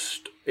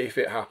just, if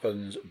it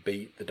happens,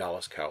 beat the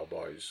Dallas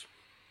Cowboys.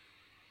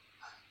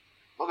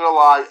 Not going to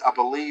lie, I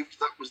believed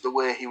that was the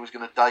way he was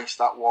going to dice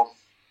that one.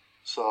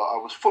 So I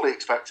was fully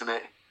expecting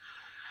it.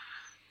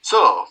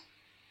 So,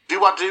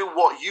 do I do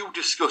what you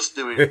discussed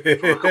doing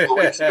for a couple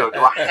of weeks ago?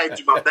 Do I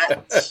hedge my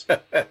bets?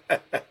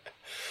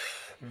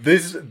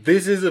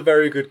 This is a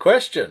very good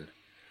question,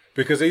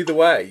 because either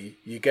way,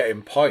 you're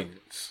getting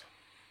points.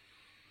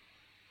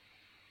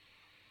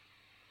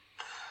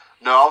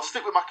 No, I'll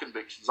stick with my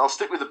convictions. I'll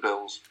stick with the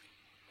Bills.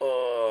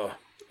 Oh,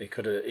 he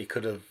could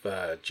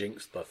have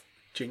jinxed the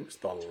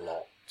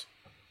lot.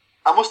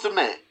 I must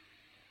admit,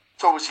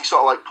 to obviously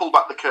sort of like pull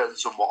back the curtain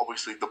somewhat.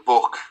 Obviously, the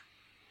book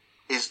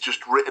is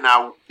just written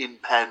out in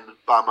pen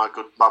by my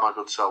good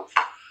self.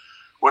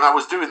 When I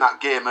was doing that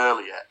game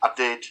earlier, I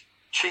did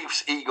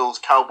Chiefs, Eagles,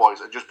 Cowboys,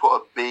 and just put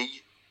a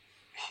B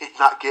in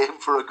that game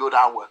for a good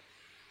hour.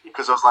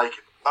 Because I was like,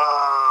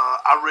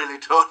 I really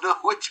don't know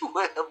which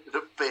way I'm going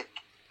to pick.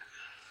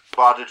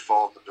 But I did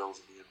fall on the Bills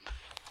in the end.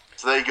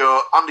 So there you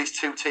go. Andy's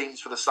two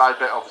teams for the side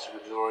bet, obviously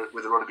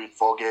with there only being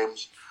 4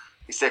 games.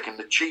 He's taking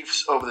the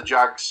Chiefs over the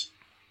Jags,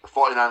 the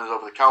 49ers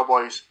over the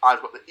Cowboys.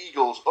 I've got the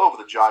Eagles over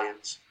the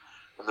Giants,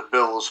 and the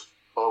Bills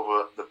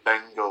over the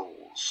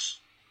Bengals.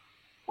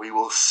 We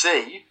will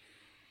see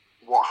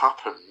what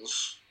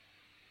happens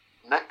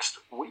next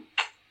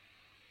week.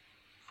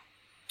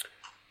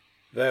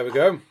 There we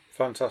go.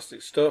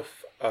 Fantastic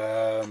stuff.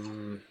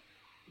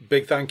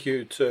 Big thank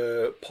you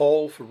to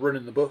Paul for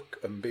running the book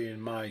and being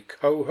my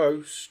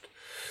co-host.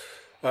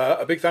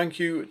 A big thank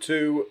you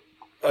to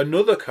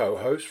another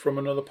co-host from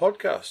another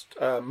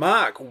podcast.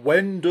 Mark,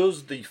 when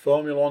does the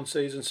Formula 1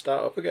 season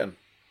start up again?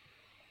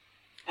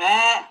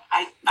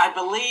 I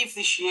believe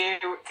this year,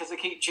 because they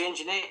keep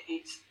changing it,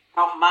 it's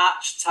about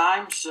March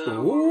time,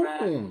 so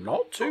we're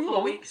not too a couple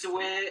long. of weeks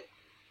away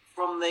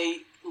from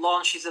the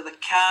launches of the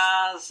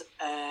cars,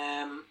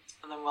 and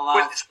then we'll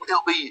have...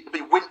 It'll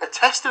be winter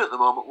testing at the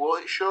moment,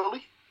 won't it,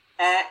 surely?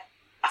 I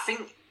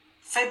think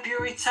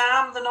February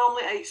time,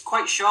 it's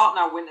quite short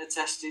now, winter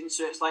testing,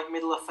 so it's like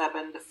middle of Feb,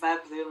 end of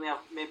Feb. They only have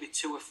maybe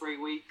 2 or 3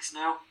 weeks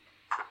now.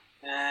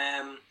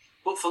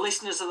 But for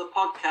listeners of the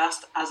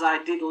podcast, as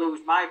I did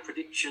lose my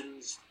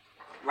predictions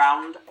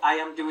round, I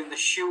am doing the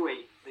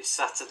shoey this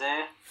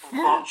Saturday,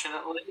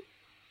 unfortunately.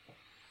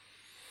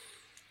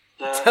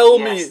 So, Tell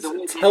yes, me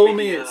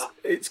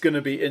it's going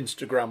to be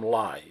Instagram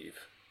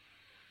Live.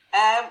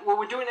 Well,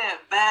 we're doing it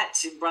at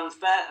Bert's in Brands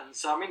Burton,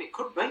 so I mean it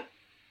could be.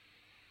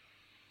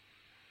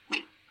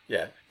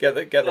 Yeah, get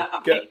the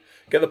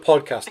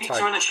podcast Picture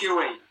tag. on a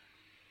shoey.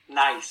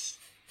 Nice.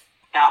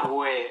 Can't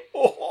wait.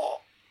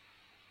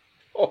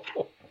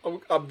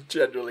 I'm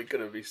genuinely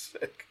going to be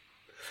sick.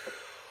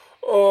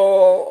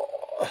 Oh.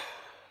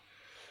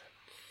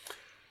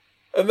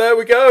 And there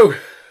we go.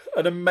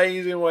 An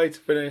amazing way to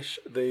finish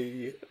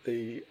the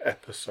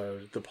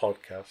episode, the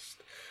podcast.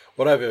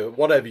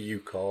 Whatever you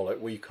call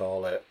it, we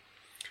call it.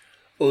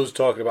 Us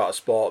talking about a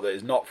sport that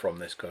is not from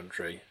this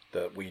country,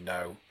 that we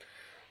know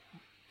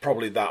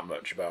probably that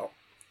much about.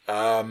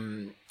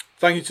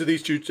 Thank you to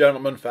these two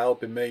gentlemen for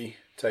helping me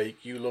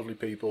take you lovely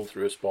people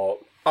through a sport,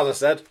 as I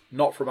said,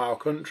 not from our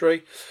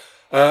country.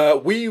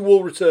 We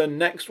will return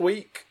next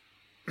week.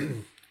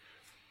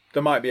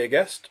 There might be a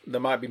guest.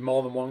 There might be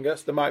more than one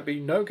guest. There might be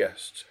no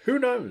guests. Who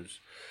knows?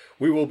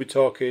 We will be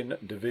talking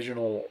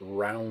divisional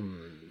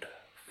round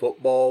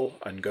football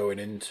and going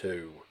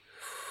into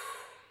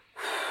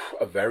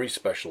a very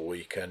special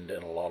weekend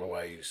in a lot of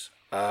ways.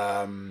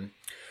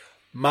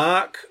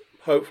 Mark,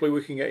 hopefully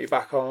we can get you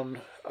back on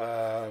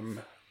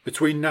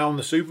between now and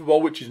the Super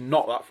Bowl, which is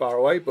not that far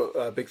away, but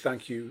a big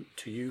thank you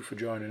to you for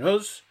joining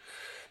us.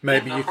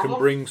 Maybe you can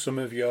bring some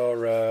of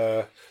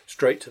your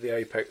Straight to the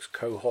Apex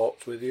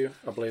cohorts with you.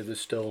 I believe there's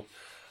still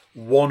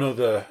one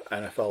other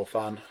NFL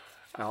fan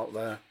out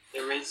there.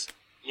 There is,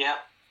 yeah.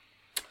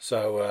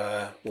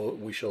 So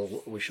we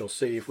shall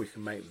see if we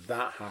can make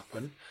that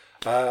happen.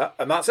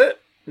 And that's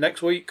it.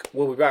 Next week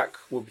we'll be back.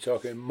 We'll be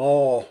talking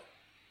more,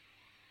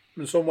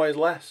 in some ways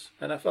less,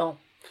 NFL.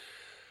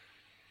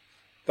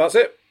 That's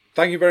it.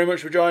 Thank you very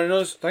much for joining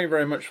us. Thank you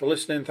very much for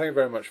listening. Thank you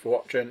very much for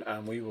watching.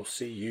 And we will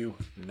see you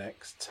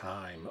next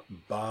time.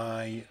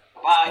 Bye.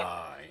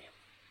 Bye.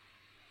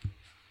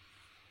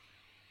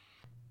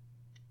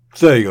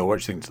 So there you go. What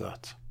do you think to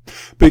that?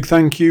 Big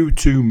thank you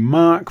to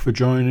Mark for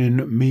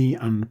joining me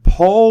and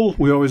Paul.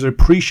 We always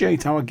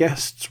appreciate our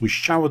guests. We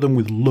shower them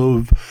with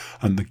love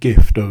and the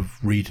gift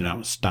of reading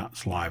out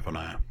stats live on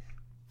air.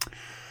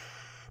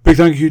 Big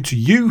thank you to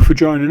you for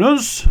joining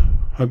us.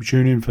 Hope you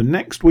tune in for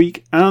next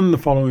week and the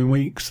following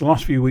weeks, the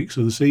last few weeks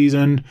of the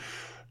season,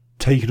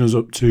 taking us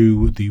up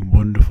to the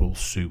wonderful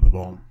Super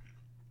Bowl.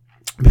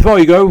 Before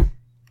you go,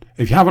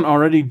 if you haven't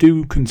already,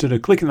 do consider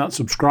clicking that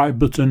subscribe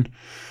button.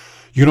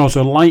 You can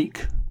also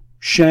like,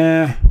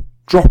 share,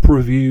 drop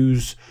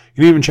reviews.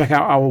 You can even check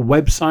out our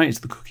website. It's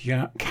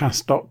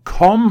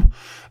thecookiecast.com.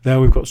 There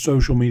we've got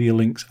social media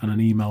links and an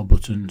email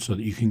button so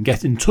that you can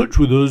get in touch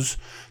with us.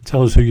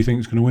 Tell us who you think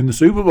is going to win the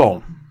Super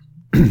Bowl.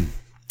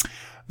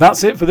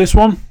 That's it for this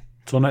one.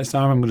 Until next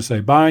time, I'm going to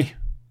say bye,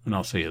 and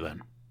I'll see you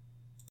then.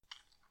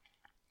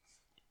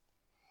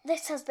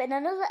 This has been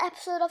another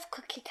episode of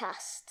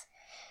CookieCast.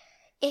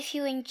 If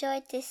you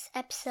enjoyed this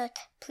episode,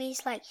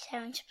 please like,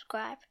 share and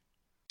subscribe.